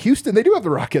got Houston. They do have the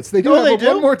Rockets. They do have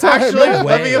one more time. Actually,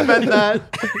 let me amend that.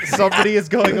 Somebody is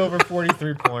going over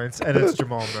 43 points, and it's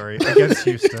Jamal Murray against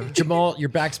Houston. Jamal, your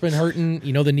back's been hurting.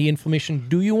 The knee inflammation.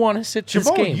 Do you want to sit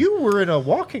Jamal, this game? you were in a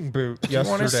walking boot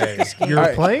yesterday. You're All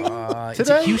right. playing It's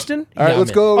today? Houston? All right, Yeah,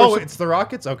 let's I'm go in. over. It's the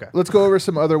Rockets? Okay. Let's go over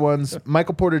some other ones.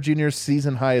 Michael Porter Jr.'s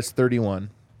season high is 31.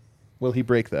 Will he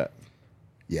break that?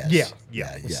 Yes.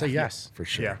 Yeah. Let's say yes. For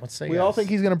sure. Yeah. Let's say We yes. all think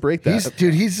he's going to break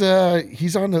that.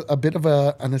 He's on a bit of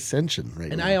an ascension right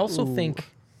And now. I also think,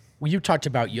 you talked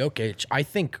about Jokic. I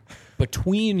think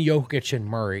between Jokic and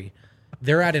Murray,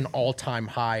 they're at an all-time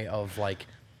high of like,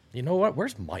 you know what?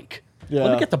 Where's Mike? Yeah.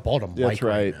 Let me get the ball to Mike That's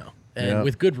right. now. And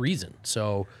with good reason.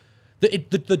 So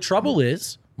the trouble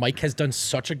is, Mike has done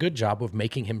such a good job of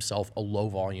making himself a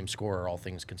low-volume scorer, all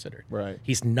things considered. Right.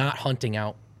 He's not hunting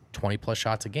out 20-plus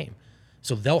shots a game.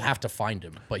 So they'll have to find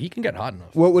him, but he can get hot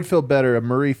enough. What would feel better, a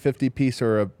Murray 50 piece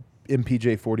or a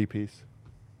MPJ 40 piece?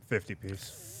 50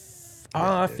 piece.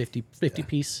 50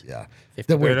 piece. Yeah.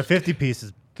 50 Wait, a 50 piece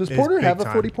is. Does is Porter big have a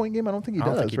time. 40-point game? I don't think he I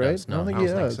don't does, think he right? does. No, I don't think I he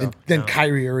don't does. think so. Then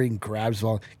Kyrie Irving grabs the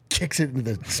ball, kicks it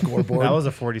into the scoreboard. That was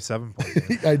a 47 point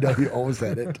game. I know he almost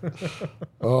had it.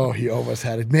 Oh, he almost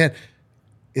had it. Man,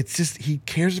 it's just he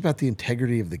cares about the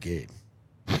integrity of the game.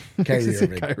 Kyrie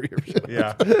Irving.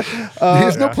 Yeah.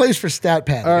 There's no place for stat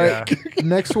pad. All right.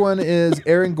 Next one is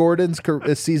Aaron Gordon's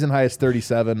season high is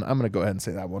 37. I'm going to go ahead and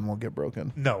say that one won't get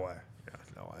broken. No way. Yeah,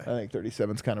 no way. I think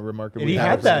 37 is kind of remarkable. And he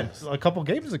had that a couple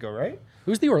games ago, right?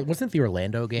 Wasn't it the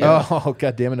Orlando game? Oh,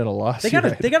 God damn it, in a loss. They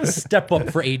gotta step up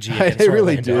for AG. Against They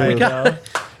really Orlando. do.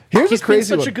 Here's He's a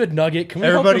crazy been such one. a good nugget. Can we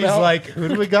Everybody's help him out? like, who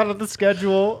do we got on the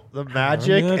schedule? The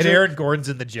Magic. And Aaron Gordon's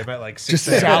in the gym at like 6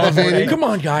 Just salivating. Come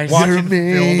on, guys. Watching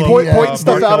Jeremy. film. Pointing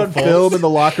stuff out on film in the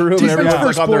locker room, and Defense everyone's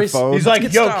first, like on their boys. phone. He's like,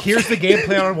 Get yo, stopped. here's the game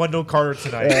plan on Wendell Carter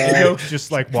tonight. And Yoke's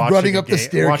just like watching running up the watching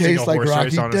staircase a like horse Rocky.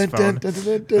 race on his Dun, dun, phone. dun,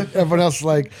 dun, dun. Everyone else is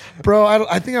like, bro,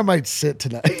 I think I might sit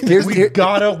tonight. We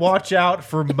gotta watch out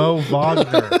for Mo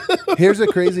Wagner. Here's a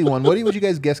crazy one. What would you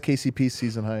guys guess KCP's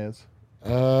season high is?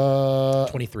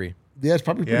 23. Yeah, it's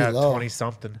probably pretty Yeah, low. 20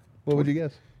 something. What would you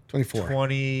guess? 24.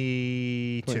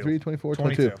 22. 23, 24,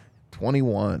 22. 22.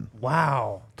 21.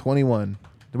 Wow. 21.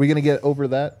 Are we going to get over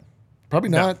that? Probably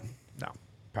not. No.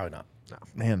 Probably not.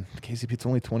 Man, KCP's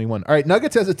only 21. All right,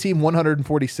 Nuggets has a team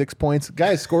 146 points.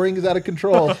 Guys, scoring is out of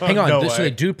control. Hang on. No So way. they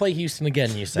do play Houston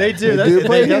again, you said. They do. They do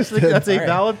play That's Houston. a All right.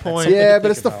 valid point. Yeah, to but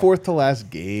it's think the about. fourth to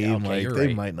last game. Yeah, okay, like you're they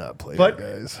right. might not play But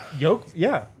it, guys. Yoke,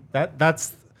 yeah,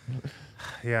 that's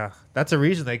yeah, that's a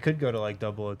reason they could go to like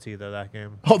double OT though that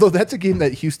game. Although that's a game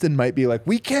that Houston might be like,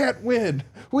 we can't win.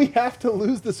 We have to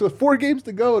lose this with 4 games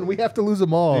to go, and we have to lose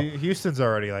them all. Houston's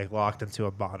already like locked into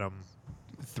a bottom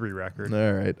 3 record.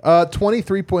 All right.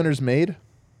 23 pointers made.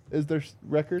 is their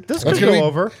record. This That's could gonna go be-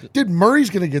 over. Dude, Murray's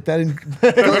going to get that.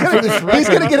 He's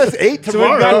going to get us 8 So we've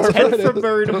tomorrow. got 10 from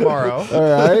Murray tomorrow. All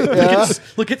right. Yeah.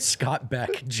 Look at Scott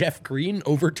Beck, Jeff Green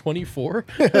over 24.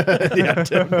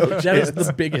 That is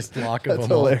the biggest lock of That's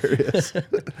them all. hilarious.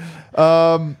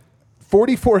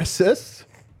 44 assists.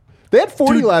 They had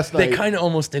 40 Dude, last night. They kind of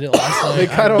almost did it last night. They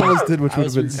kind of almost did, which I would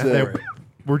was have been rooting sick. for it.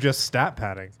 We're just stat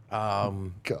padding.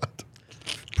 God.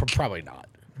 Probably not.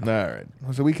 All right.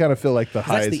 So we kind of feel like the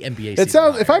 'Cause highs. that's the NBA It season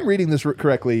sounds. If high. I'm reading this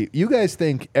correctly, you guys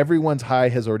think everyone's high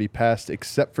has already passed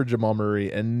except for Jamal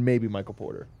Murray and maybe Michael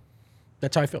Porter.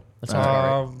 That's how I feel. That sounds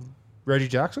about right. Reggie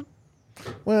Jackson?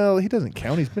 Well, he doesn't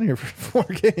count. He's been here for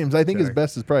 4 games. I think his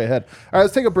best is probably ahead. All right,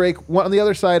 let's take a break. On the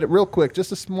other side, real quick,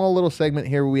 just a small little segment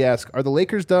here where we ask, are the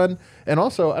Lakers done? And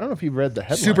also, I don't know if you've read the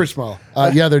headlines. Super small.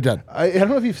 Yeah, they're done. I don't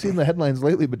know if you've seen the headlines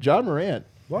lately, but John Morant.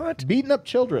 What? Beating up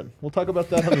children. We'll talk about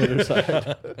that on the other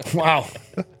side. Wow.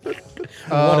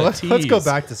 Let's go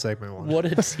back to segment 1. What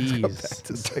a tease.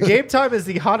 Game Time is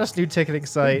the hottest new ticketing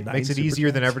site. 9 Makes it super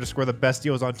easier than ever to score the best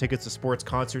deals on tickets to sports,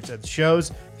 concerts, and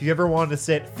shows. If you ever wanted to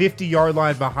sit 50-yard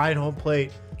line behind home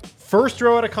plate, first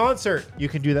row at a concert, you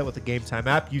can do that with the Game Time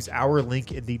app. Use our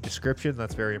link in the description.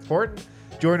 That's very important.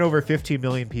 Join over 15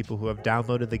 million people who have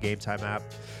downloaded the Game Time app.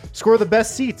 Score the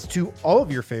best seats to all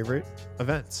of your favorite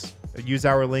events. Use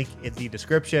our link in the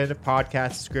description, podcast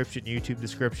description, YouTube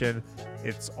description.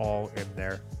 It's all in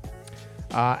there.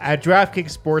 At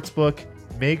DraftKings Sportsbook,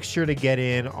 make sure to get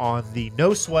in on the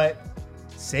no sweat,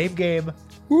 same game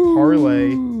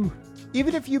parlay.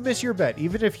 Even if you miss your bet,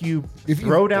 even if you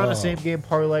throw down a same game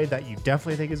parlay that you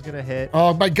definitely think is going to hit.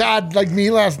 Oh, my God. Like me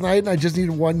last night, and I just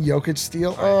needed one Jokic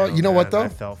steal. Oh, you know what, though? I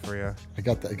fell for you. I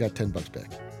got $10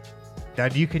 back.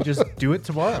 Then you can just do it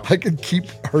tomorrow. I can keep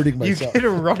hurting You myself.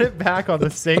 can run it back on the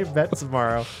same bet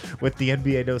tomorrow with the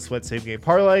NBA No Sweat Same Game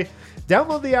Parlay.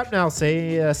 Download the app now.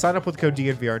 Sign up with code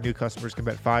DNVR. New customers can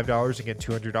bet $5 and get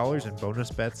 $200 in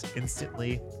bonus bets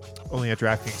instantly. Only at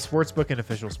DraftKings Sportsbook, an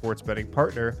official sports betting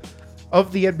partner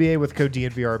of the NBA with code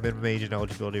DNVR. Minimum age and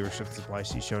eligibility restrictions apply.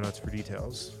 See show notes for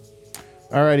details.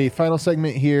 Alrighty, final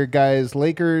segment here, guys.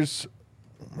 Lakers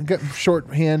got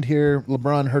shorthand here.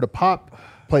 LeBron heard a pop,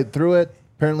 played through it.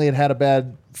 Apparently, it had a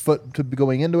bad foot to be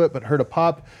going into it, but heard a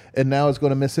pop, and now is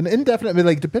going to miss an indefinite. I mean,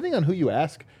 like depending on who you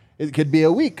ask, it could be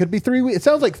a week, could be 3 weeks. It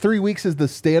sounds like 3 weeks is the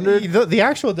standard. The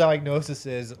actual diagnosis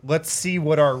is let's see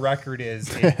what our record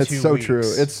is in 2 It's weeks. so true.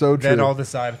 It's so true. Then I'll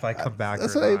decide if I come back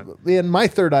That's or why, not. and my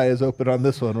third eye is open on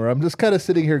this one, where I'm just kind of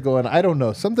sitting here going, I don't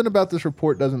know. Something about this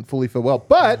report doesn't fully feel well.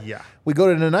 But Yeah. we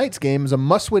go to tonight's game. It's a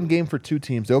must-win game for 2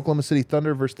 teams: the Oklahoma City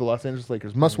Thunder versus the Los Angeles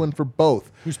Lakers. Must-win for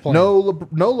both. Who's playing? No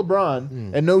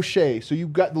LeBron and no Shea. So you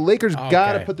got the Lakers.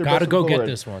 Got to put their Gotta best go foot get forward.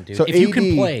 this one, dude. So If you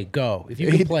can AD play, go. If you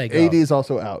can play, go. AD is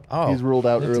also out. Oh, he's ruled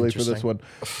out that's early for this interesting. one.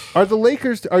 Are the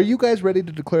Lakers? Are you guys ready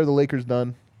to declare the Lakers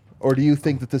done, or do you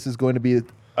think that this is going to be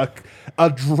a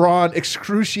drawn,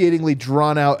 excruciatingly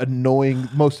drawn out,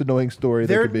 most annoying story?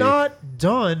 They're that could be? not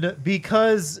done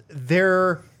because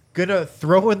they're gonna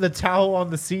throw in the towel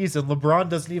on the season. LeBron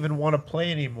doesn't even want to play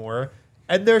anymore,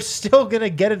 and they're still gonna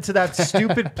get into that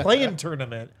stupid play-in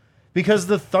tournament because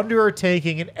the Thunder are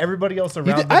tanking and everybody else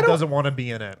around them doesn't want to be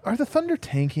in it. Are the Thunder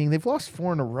tanking? They've lost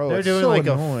 4 in a row. They're It's doing so like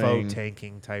annoying. a faux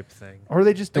tanking type thing. Or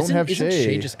they just don't have Isn't Shea.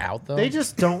 Shea just out though? They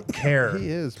just don't care. He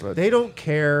is, but They don't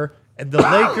care. And the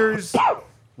Lakers,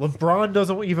 LeBron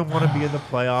doesn't even want to be in the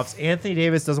playoffs. Anthony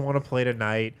Davis doesn't want to play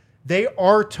tonight. They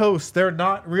are toast. They're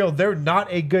not real. They're not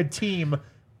a good team,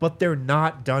 but they're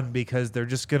not done because they're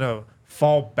just going to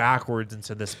fall backwards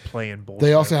into this play-in bullshit.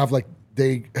 They also have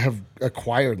they have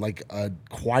acquired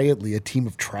quietly a team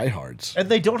of tryhards. And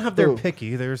they don't have their pick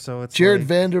either, so it's Jared like,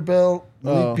 Vanderbilt,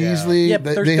 Malik Beasley. Yeah,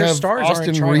 but they their have stars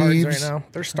Austin aren't tryhards Reeves. right now.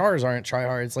 Their stars aren't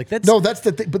tryhards. Like that's No, that's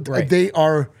the thing. But Right.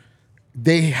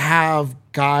 they have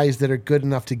guys that are good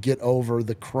enough to get over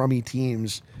the crummy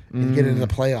teams and get into the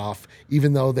playoff,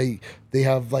 even though they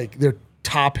have they're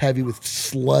top heavy with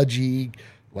sludgy,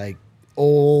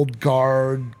 old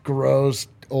guard, gross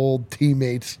old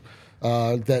teammates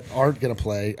that aren't going to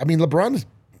play. I mean, LeBron is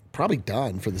probably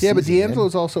done for the season. yeah, but man.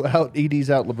 D'Angelo's also out. AD's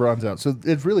out. LeBron's out. So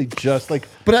it's really just like.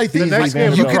 But I the think next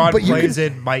game you LeBron could, plays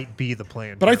in might be the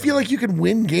play-in. But I feel like you can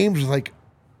win games with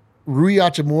Rui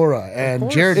Hachimura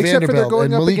and Jared Except for they're Vanderbilt going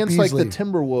and up Malik against Beasley. like the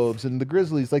Timberwolves and the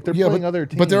Grizzlies. Like they're playing other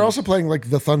teams. But they're also playing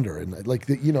the Thunder and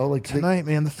tonight,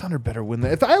 man. The Thunder better win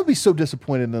that. I would be so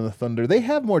disappointed in the Thunder. They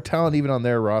have more talent even on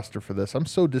their roster for this. I'm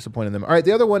so disappointed in them. All right,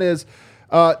 the other one is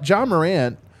John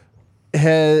Morant.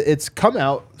 It's come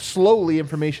out slowly.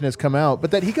 Information has come out, but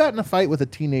that he got in a fight with a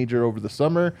teenager over the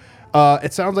summer.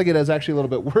 It sounds like it is actually a little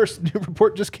bit worse. New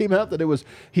report just came out that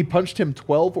he punched him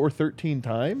 12 or 13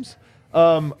 times.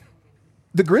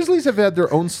 The Grizzlies have had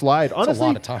their own slide. Honestly, a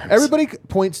lot of times. Everybody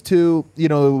points to,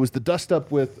 it was the dust up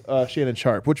with Shannon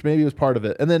Sharp, which maybe was part of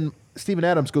it. And then Steven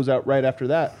Adams goes out right after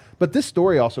that. But this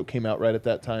story also came out right at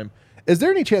that time. Is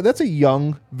there any chance? That's a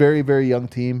young, very, very young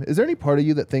team. Is there any part of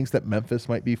you that thinks that Memphis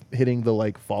might be hitting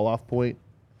the fall off point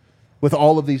with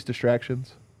all of these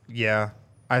distractions? Yeah,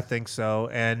 I think so.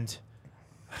 And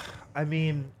I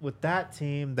mean, with that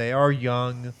team, they are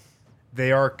young,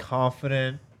 they are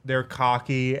confident, they're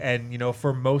cocky, and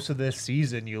for most of this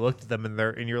season, you looked at them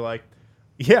and you're like,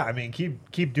 yeah, I mean,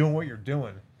 keep doing what you're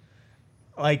doing.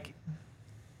 Like,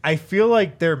 I feel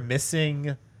like they're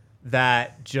missing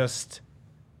that just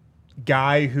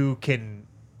guy who can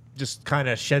just kind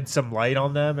of shed some light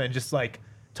on them and just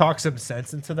talk some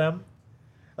sense into them.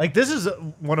 Like, this is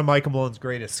one of Michael Malone's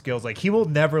greatest skills. Like, he will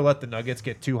never let the Nuggets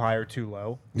get too high or too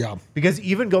low. Yeah. Because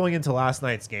even going into last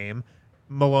night's game,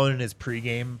 Malone in his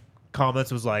pregame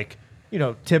comments was like,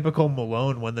 typical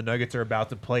Malone when the Nuggets are about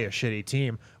to play a shitty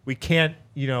team. We can't,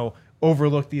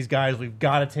 overlook these guys. We've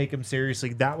got to take them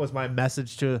seriously. That was my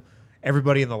message to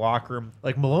everybody in the locker room.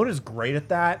 Like, Malone is great at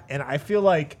that, and I feel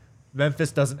like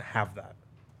Memphis doesn't have that.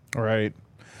 Right.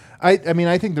 I mean,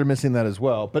 I think they're missing that as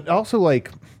well. But also,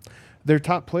 their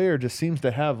top player just seems to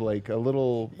have a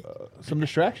little some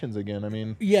distractions again. I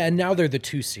mean, yeah, and now they're the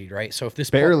 2 seed, right? So if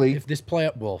this barely, if this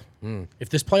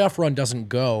playoff run doesn't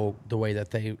go the way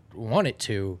that they want it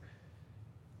to,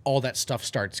 all that stuff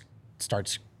starts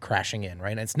crashing in,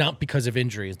 right? And it's not because of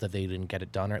injuries that they didn't get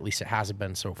it done, or at least it hasn't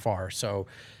been so far. So,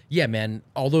 yeah, man,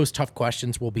 all those tough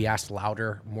questions will be asked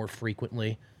louder, more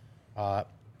frequently.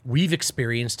 We've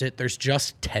experienced it. There's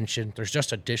just tension. There's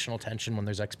just additional tension when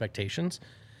there's expectations.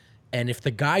 And if the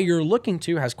guy you're looking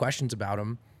to has questions about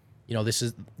him,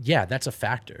 that's a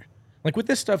factor. Like with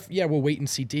this stuff, yeah, we'll wait and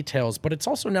see details, but it's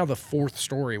also now the 4th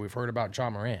story we've heard about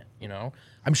Ja Morant,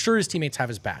 I'm sure his teammates have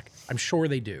his back. I'm sure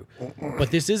they do.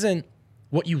 But this isn't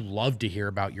what you love to hear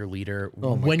about your leader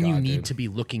when you need to be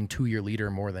looking to your leader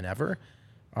more than ever.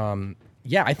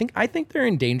 I think they're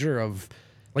in danger of,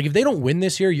 if they don't win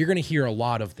this year, you're going to hear a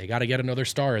lot of, they got to get another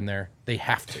star in there. They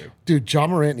have to. Dude, Ja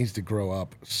Morant needs to grow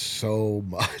up so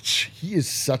much. He is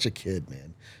such a kid,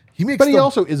 man. He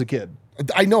also is a kid.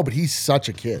 I know, but he's such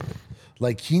a kid.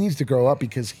 He needs to grow up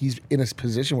because he's in a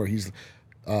position where he's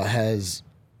has,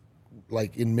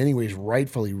 in many ways,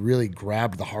 rightfully really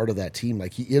grabbed the heart of that team.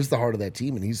 He is the heart of that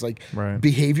team, and he's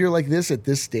behavior like this at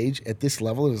this stage, at this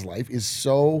level in his life is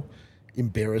so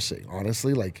embarrassing,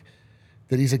 honestly.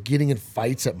 That he's getting in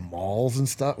fights at malls and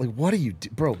stuff. What do you do,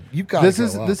 bro? You got this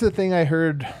is the thing I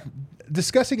heard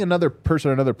discussing another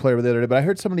player the other day. But I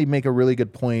heard somebody make a really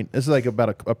good point. This is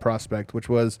about a prospect, which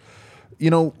was,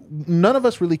 none of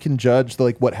us really can judge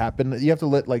what happened. You have to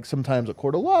let sometimes a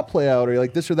court of law play out or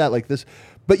this or that this.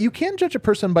 But you can judge a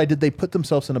person by did they put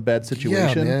themselves in a bad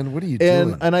situation? Yeah, man. What are you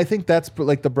doing? And I think that's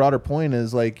the broader point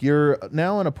is you're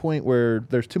now in a point where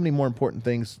there's too many more important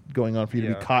things going on for you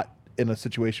to be caught in a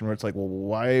situation where it's well,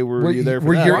 why were you there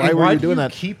for that? Why were you doing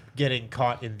that? Keep getting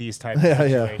caught in these types of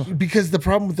situations? Yeah. Because the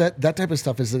problem with that type of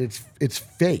stuff is that it's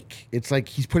fake. It's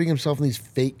he's putting himself in these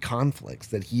fake conflicts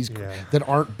that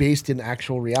aren't based in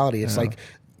actual reality. It's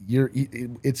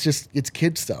it's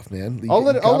kid stuff, man. I'll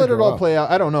let it all play out.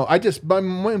 I don't know. My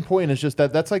main point is just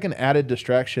that's an added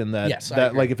distraction that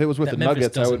if it was with the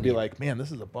Nuggets, I would be man,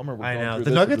 this is a bummer. I know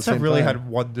the Nuggets have really had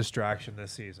one distraction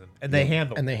this season, and they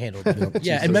handled it.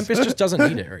 Yeah, and Memphis just doesn't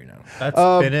need it right now. That's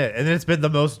been it, and it's been the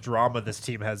most drama this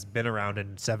team has been around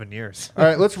in 7 years. All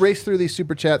right, let's race through these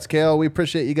super chats, Kale. We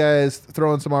appreciate you guys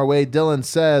throwing some our way. Dylan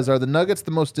says, "Are the Nuggets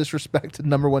the most disrespected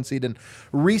number 1 seed in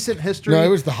recent history?" No, it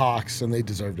was the Hawks, and they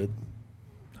deserved it.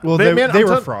 Well, they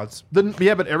were frauds. But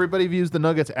everybody views the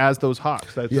Nuggets as those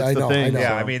Hawks. That's the thing. I know.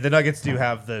 Yeah, I mean, the Nuggets do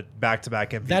have the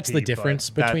back-to-back MVP. That's the difference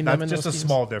between them and that's those just a teams.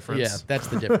 small difference. Yeah, that's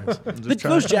the difference.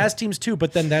 Those Jazz teams too,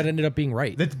 but then that ended up being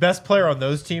right. The best player on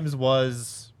those teams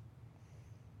was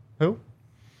who?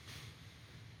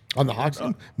 On the Hawks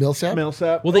team? Millsap?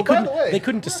 Well, they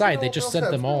couldn't decide. They just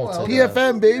sent them all to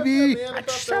PFM, baby.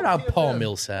 Shout out Paul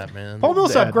Millsap, man. Paul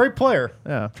Millsap, great player.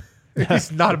 Yeah.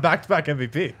 He's not a back-to-back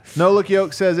MVP. No Look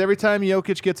Yoke says, every time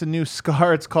Jokic gets a new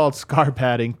scar, it's called scar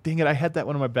padding. Dang it, I had that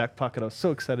one in my back pocket. I was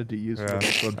so excited to use it.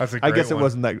 This one. That's a I great guess one. it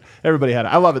wasn't that. Everybody had it.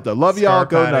 I love it, though. Love Scar y'all.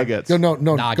 Go padding. Nuggets. No,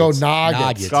 Nuggets. go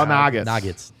Nuggets. Go Nuggets.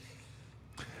 Nuggets.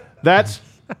 That's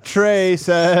Trey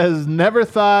says, never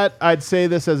thought I'd say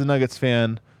this as a Nuggets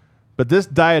fan, but this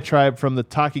diatribe from the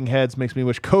talking heads makes me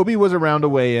wish Kobe was around to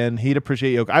weigh in. He'd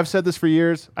appreciate Jokic. I've said this for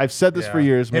years. Him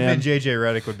man. and JJ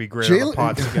Redick would be great on the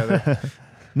pod together.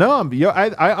 No,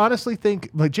 I honestly think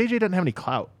like JJ doesn't have any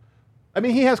clout. I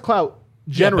mean, he has clout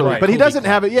generally, but he doesn't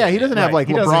have it. Yeah, he doesn't have like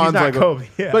LeBron's. He's not like Kobe.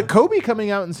 Yeah. But Kobe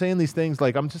coming out and saying these things,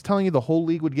 like I'm just telling you, the whole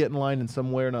league would get in line in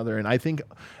some way or another. And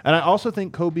I also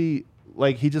think Kobe,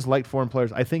 like he just liked foreign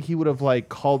players. I think he would have like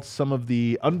called some of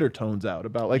the undertones out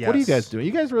about like, what are you guys doing?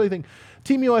 You guys really think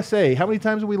Team USA? How many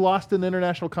times have we lost in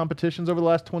international competitions over the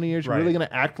last 20 years? You're really going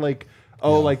to act like,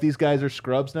 like these guys are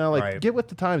scrubs now? Like, get with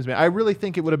the times, man. I really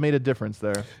think it would have made a difference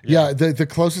there. Yeah, the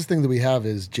closest thing that we have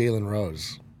is Jalen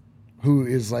Rose, who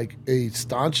is like a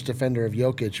staunch defender of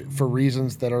Jokic for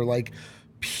reasons that are like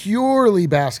purely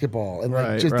basketball and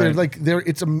like they're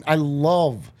like I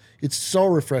love. It's so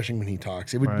refreshing when he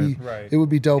talks. It would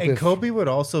be dope. And Kobe would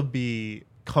also be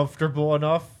comfortable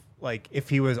enough, like if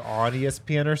he was on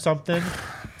ESPN or something,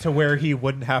 to where he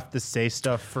wouldn't have to say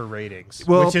stuff for ratings,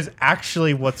 which is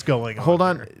actually what's going on. Hold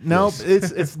on, here. no,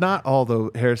 it's not all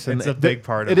though, Harrison. It's a big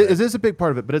part of it. It is a big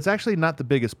part of it, but it's actually not the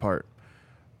biggest part.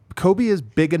 Kobe is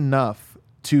big enough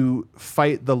to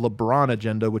fight the LeBron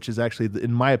agenda, which is actually,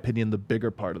 in my opinion, the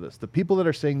bigger part of this. The people that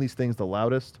are saying these things the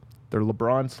loudest, they're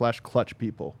LeBron/clutch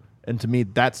people. And to me,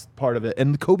 that's part of it.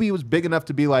 And Kobe was big enough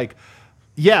to be like,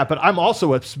 yeah, but I'm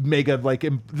also a mega like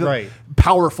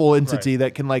powerful entity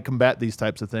that can like combat these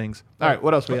types of things. All right,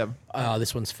 what else we have?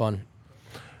 This one's fun.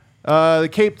 The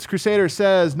Capes Crusader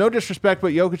says, no disrespect,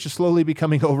 but Jokic is slowly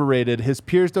becoming overrated. His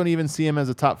peers don't even see him as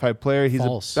a top 5 player. He's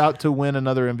about to win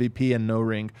another MVP and no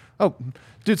ring. Oh,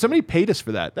 dude, somebody paid us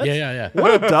for that. Yeah.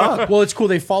 What a dub. Well, it's cool.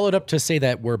 They followed up to say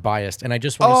that we're biased, and I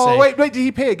just want to say. Oh, wait, did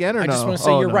he pay again or no? I just want to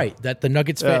say you're right that the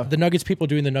Nuggets, the Nuggets people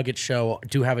doing the Nuggets show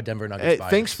do have a Denver Nuggets bias.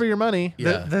 Thanks for your money.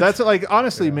 Yeah. That's like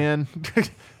honestly, man.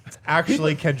 It's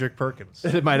actually Kendrick Perkins.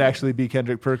 It might actually be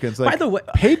Kendrick Perkins. Like, by the way,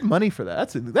 paid money for that.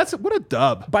 That's what a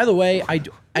dub. By the way,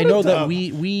 I know that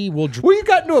we will. We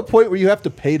got to a point where you have to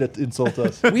pay to insult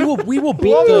us. we will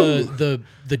beat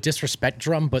the disrespect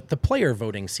drum, but the player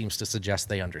voting seems to suggest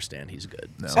they understand he's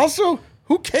good. No. Also,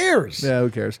 who cares? Yeah,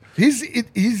 who cares?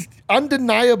 He's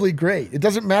undeniably great. It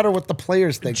doesn't matter what the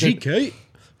players think. GK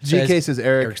says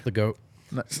Eric's the GOAT.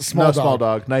 Small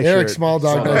dog. Nice Eric shirt. Small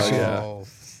dog. Nice shirt. Yeah.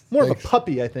 More of a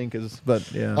puppy, I think,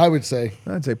 but yeah. I'd say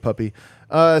puppy.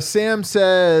 Sam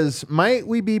says, might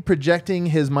we be projecting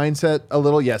his mindset a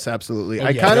little? Yes, absolutely.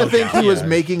 I kind of think he was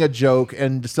making a joke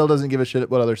and still doesn't give a shit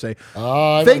what others say.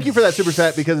 Thank you for that super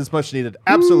chat because it's much needed.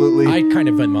 Absolutely. I kind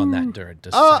of am on that during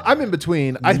this. I'm in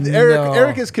between.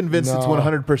 Eric is convinced it's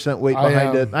 100% weight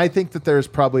behind it. I think that there's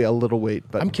probably a little weight,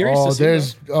 but I'm curious to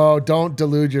see. Don't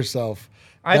delude yourself.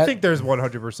 I think there's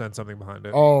 100% something behind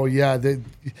it. Oh yeah,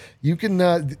 you can.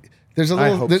 There's a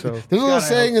little. There's a little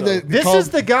saying in the. This is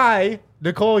the guy,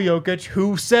 Nikola Jokic,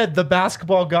 who said the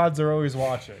basketball gods are always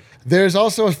watching. There's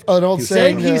also an old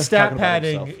saying. He's stat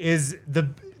padding is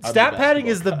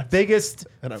the biggest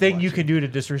thing you can do to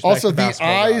disrespect. Also, the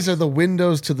eyes are the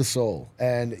windows to the soul,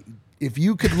 and if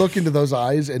you could look into those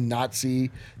eyes and not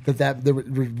see that the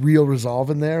real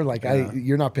resolve in there, like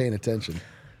you're not paying attention.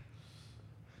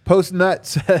 Post Nut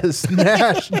says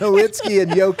Nash, Nowitzki,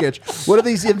 and Jokic. What do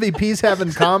these MVPs have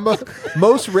in common?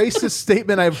 Most racist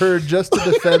statement I've heard just to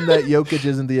defend that Jokic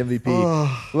isn't the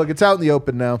MVP. Look, it's out in the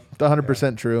open now. It's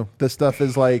 100% true. This stuff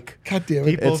is like, God damn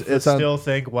it. People still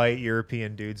think white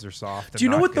European dudes are soft. Do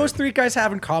you know what those three guys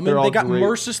have in common? They got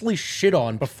mercilessly shit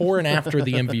on before and after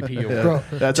the MVP award. Bro,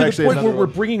 that's to actually the point where we're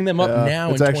bringing them up now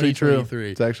in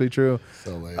 2023. It's actually true.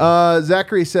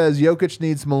 Zachary says Jokic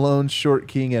needs Malone's short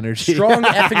king energy. Strong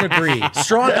effing agree.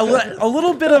 Strong, a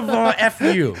little bit of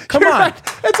FU. Come on. Right.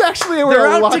 That's actually where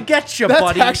they're out to get you,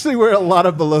 buddy. That's actually where a lot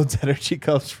of Malone's energy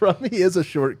comes from. He is a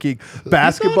short king.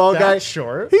 Basketball guy.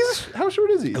 Short. How short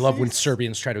is he? I love when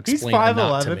Serbians try to explain the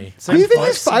knot to me. Do you think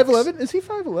he's 5'11"? Is he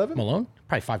 5'11"? Malone?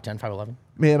 Probably 5'10", 5'11".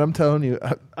 Man, I'm telling you,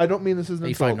 I don't mean this as an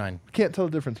insult. 5'9". Can't tell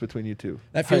the difference between you two.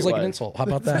 That feels like an insult. How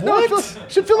about that?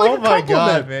 Should feel like a compliment. Oh my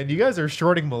God, man. You guys are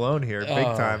shorting Malone here big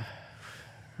time.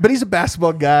 But he's a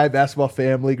basketball guy, basketball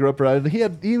family, grew up around. He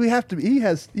has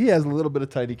a little bit of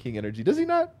tiny king energy, does he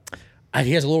not?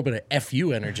 He has a little bit of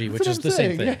FU energy, which is the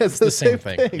same thing. Yeah, it's the same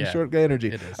thing. Yeah. Short guy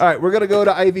energy. All right, we're going to go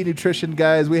to IV Nutrition,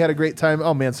 guys. We had a great time.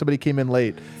 Oh, man, somebody came in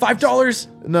late.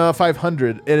 $5? No, $500.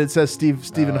 And it says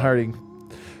Stephen Harding.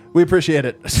 We appreciate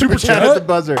it. Super chat at the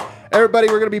buzzer. Everybody,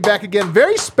 we're going to be back again.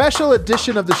 Very special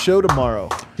edition of the show tomorrow.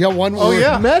 Yeah, one more. Oh,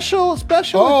 yeah. Special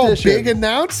edition. Big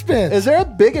announcement. Is there a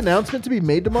big announcement to be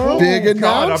made tomorrow? Big announcement.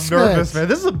 God, I'm nervous, man.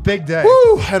 This is a big day.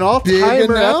 Woo, an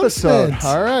all-timer episode. announcement.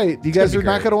 All right. You guys are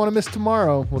not going to want to miss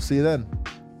tomorrow. We'll see you then.